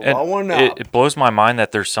blowing up. It blows my mind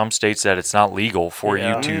that there's some states that it's not legal for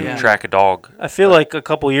you to track a dog. I feel like a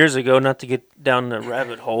couple years ago, not to get down the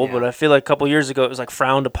rabbit hole, but I feel like a couple years ago it was like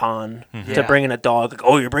frowned upon to bring in a dog. Like,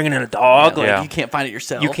 oh, you're bringing in a dog? Yeah. Like you can't find it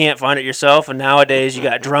yourself. You can't find it yourself, and nowadays you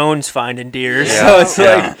got drones finding deer. So it's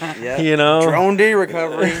like, drone deer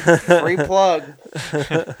recovery, free plug.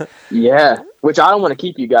 Yeah, which I don't want to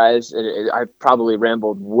keep you guys. I probably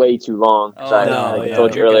rambled way too long because I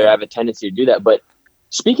told you earlier I have a tendency to do that. But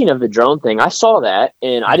speaking of the drone thing, I saw that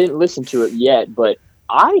and I didn't listen to it yet, but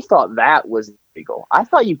I thought that was illegal. I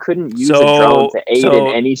thought you couldn't use a drone to aid in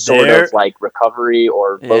any sort of like recovery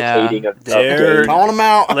or locating of game. Calling them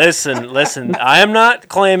out. Listen. I am not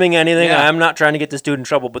claiming anything. I am not trying to get this dude in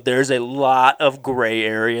trouble, but there's a lot of gray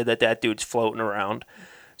area that dude's floating around.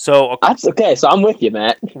 So that's okay. So I'm with you,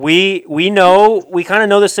 Matt. We kind of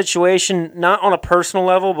know the situation, not on a personal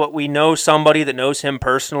level, but we know somebody that knows him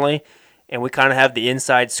personally, and we kind of have the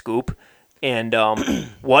inside scoop. And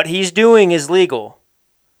what he's doing is legal.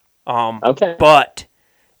 Okay. But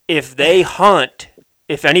if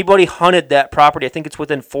anybody hunted that property, I think it's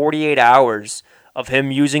within 48 hours of him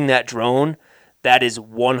using that drone, that is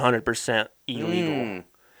 100% illegal.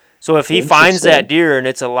 So if he finds that deer and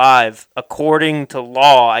it's alive, according to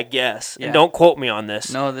law, I guess, and don't quote me on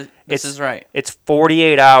this. No, this is right. It's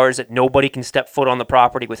 48 hours that nobody can step foot on the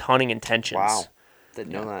property with hunting intentions. Wow.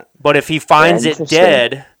 Didn't know that. But if he finds it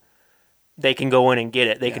dead, they can go in and get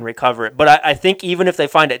it. They can recover it. But I think even if they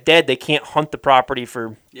find it dead, they can't hunt the property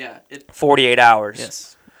for 48 hours.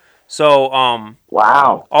 Yes. So,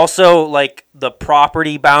 wow. Also, like the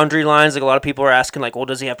property boundary lines, like a lot of people are asking, like, well,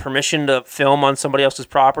 does he have permission to film on somebody else's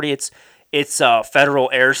property? It's federal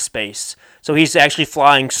airspace. So he's actually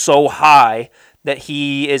flying so high that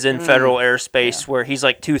he is in federal airspace where he's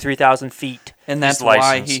like 2,000-3,000 feet. And that's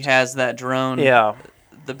why he has that drone. Yeah.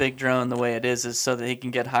 The big drone, the way it is so that he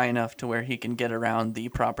can get high enough to where he can get around the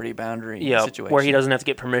property boundary situation. Where he doesn't have to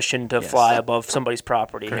get permission to fly above somebody's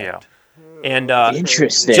property. Correct. Yeah. And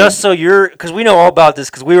interesting. Just so because we know all about this,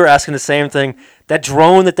 because we were asking the same thing. That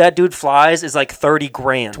drone that dude flies is like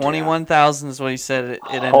 $30,000. 21,000 is what he said. It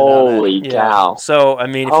ended Holy cow! Yeah. So I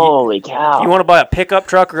mean, if you want to buy a pickup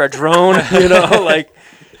truck or a drone, I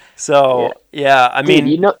mean,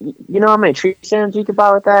 dude, you know how many tree stands you could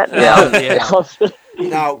buy with that?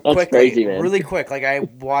 Now, quickly, crazy, man. Really quick, like I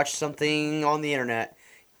watched something on the internet.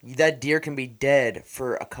 That deer can be dead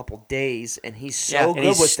for a couple days, and he's so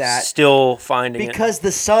good with that. Still finding because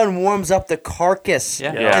the sun warms up the carcass,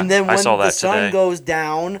 and then when the sun goes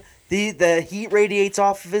down, the heat radiates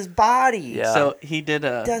off of his body. Yeah. So he did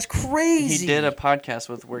that's crazy. He did a podcast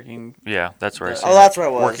with working. Yeah, that's right. Oh, that's what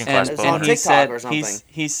it was. Working class on TikTok or something.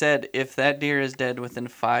 He said if that deer is dead within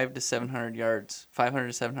 500 to 700 yards, 500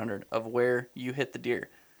 to 700 of where you hit the deer,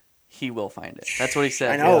 he will find it. That's what he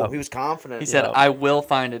said. I know. He was confident. He said, I will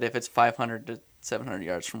find it if it's 500 to 700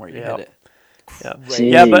 yards from where you hit it.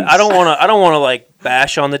 Yeah, but I don't want to like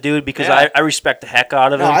bash on the dude because I respect the heck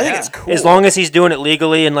out of him. I think it's cool. As long as he's doing it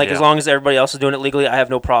legally and as long as everybody else is doing it legally, I have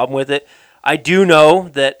no problem with it. I do know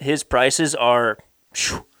that his prices are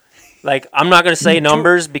like, I'm not going to say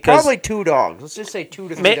numbers because probably 2 dogs. Let's just say 2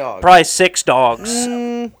 to 3 dogs. Probably 6 dogs.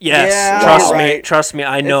 Yes, trust me,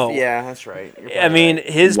 I know. Yeah, that's right. I mean,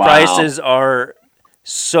 his prices are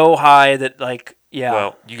so high that like. Yeah.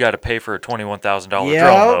 Well, you got to pay for a $21,000 drone,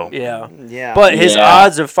 though. Yeah. But his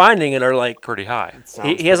odds of finding it are like pretty high.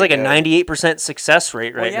 He has like a 98% success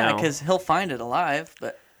rate right now. Yeah, because he'll find it alive,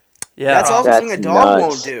 but that's also something a dog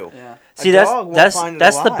won't do. Yeah. See, that's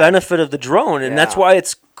the benefit of the drone, and that's why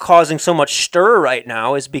it's causing so much stir right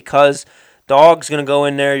now. Is because dog's gonna go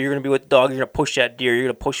in there. You're gonna be with the dog. You're gonna push that deer. You're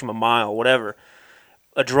gonna push him a mile, whatever.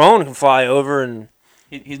 A drone can fly over and.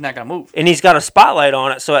 He's not going to move. And he's got a spotlight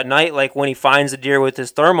on it, so at night, like when he finds the deer with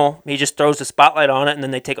his thermal, he just throws the spotlight on it, and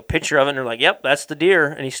then they take a picture of it, and they're like, yep, that's the deer,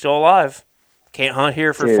 and he's still alive. Can't hunt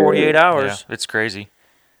here for 48 hours. Yeah, it's crazy.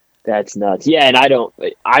 That's nuts. Yeah, and I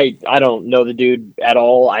don't know the dude at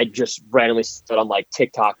all. I just randomly saw it on like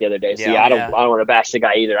TikTok the other day. So I don't want to bash the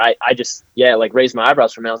guy either. I just like raised my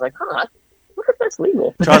eyebrows from it. I was like, I wonder if that's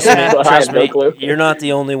legal. Trust me, you're not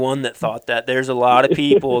the only one that thought that. There's a lot of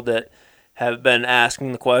people that have been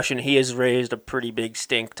asking the question. He has raised a pretty big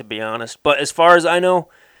stink, to be honest. But as far as I know,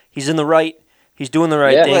 he's in the right. He's doing the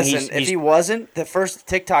right thing. Listen, if he wasn't, the first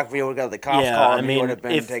TikTok video would have got the cops called and he would have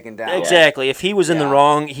been taken down. Exactly. If he was in the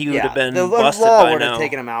wrong, he would have been busted by now. The law would have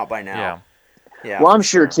taken him out by now. Yeah. Well, I'm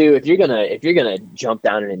sure too. If you're gonna jump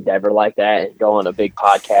down an endeavor like that and go on a big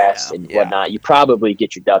podcast and whatnot, you probably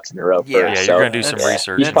get your ducks in a row first. Yeah, you're gonna do some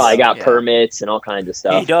research. He's probably got permits and all kinds of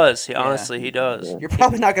stuff. He does. Honestly, he does. You're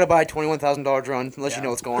probably not gonna buy a $21,000 drone unless you know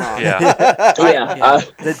what's going on.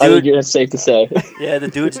 The dude, it's safe to say. Yeah, the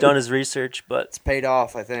dude's done his research, but it's paid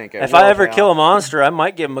off. I think. If I ever kill a monster, I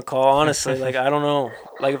might give him a call. Honestly, like I don't know.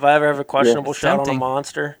 Like if I ever have a questionable shot on a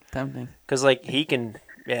monster, tempting. Because like he can.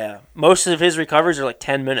 Yeah, most of his recoveries are like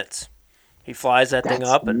 10 minutes. He flies that thing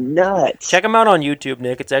up and nuts. Check him out on YouTube,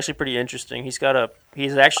 Nick. It's actually pretty interesting. He's got a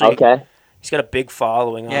big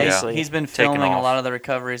following. Honestly, he's been filming a lot of the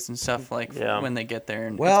recoveries and stuff like when they get there,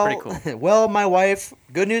 and it's pretty cool. Well, my wife.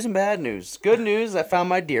 Good news and bad news. Good news, I found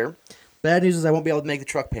my deer. Bad news is I won't be able to make the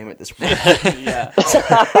truck payment this week. Yeah.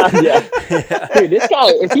 Dude, this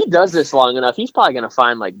guy, if he does this long enough, he's probably going to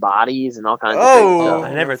find like bodies and all kinds of things. So.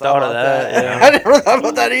 I never thought of that. Yeah. I never thought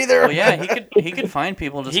about that either. Well, yeah, he could find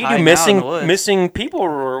people just hiding do out in the woods. missing people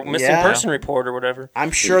or missing person report or whatever.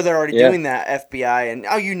 I'm sure they're already doing that, FBI, and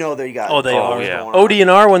they got. Oh, they are. Yeah.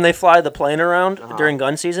 ODNR, when they fly the plane around during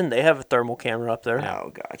gun season, they have a thermal camera up there.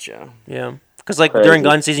 Oh, gotcha. Yeah, because like during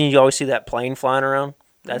gun season, you always see that plane flying around.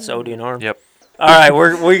 That's ODNR. Yep. All right,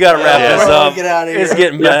 we got to wrap this up. Get out of here. It's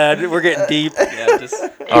getting bad. We're getting deep.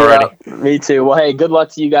 Alrighty. Me too. Well, hey, good luck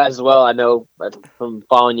to you guys as well. I know from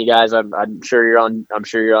following you guys, I'm sure you're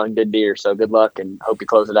on good deer. So good luck and hope you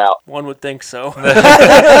close it out. One would think so.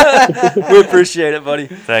 We appreciate it, buddy.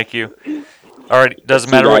 Thank you. All right.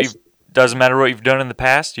 Doesn't matter what you've done in the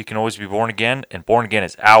past. You can always be born again, and born again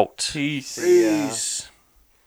is out. Peace. Peace.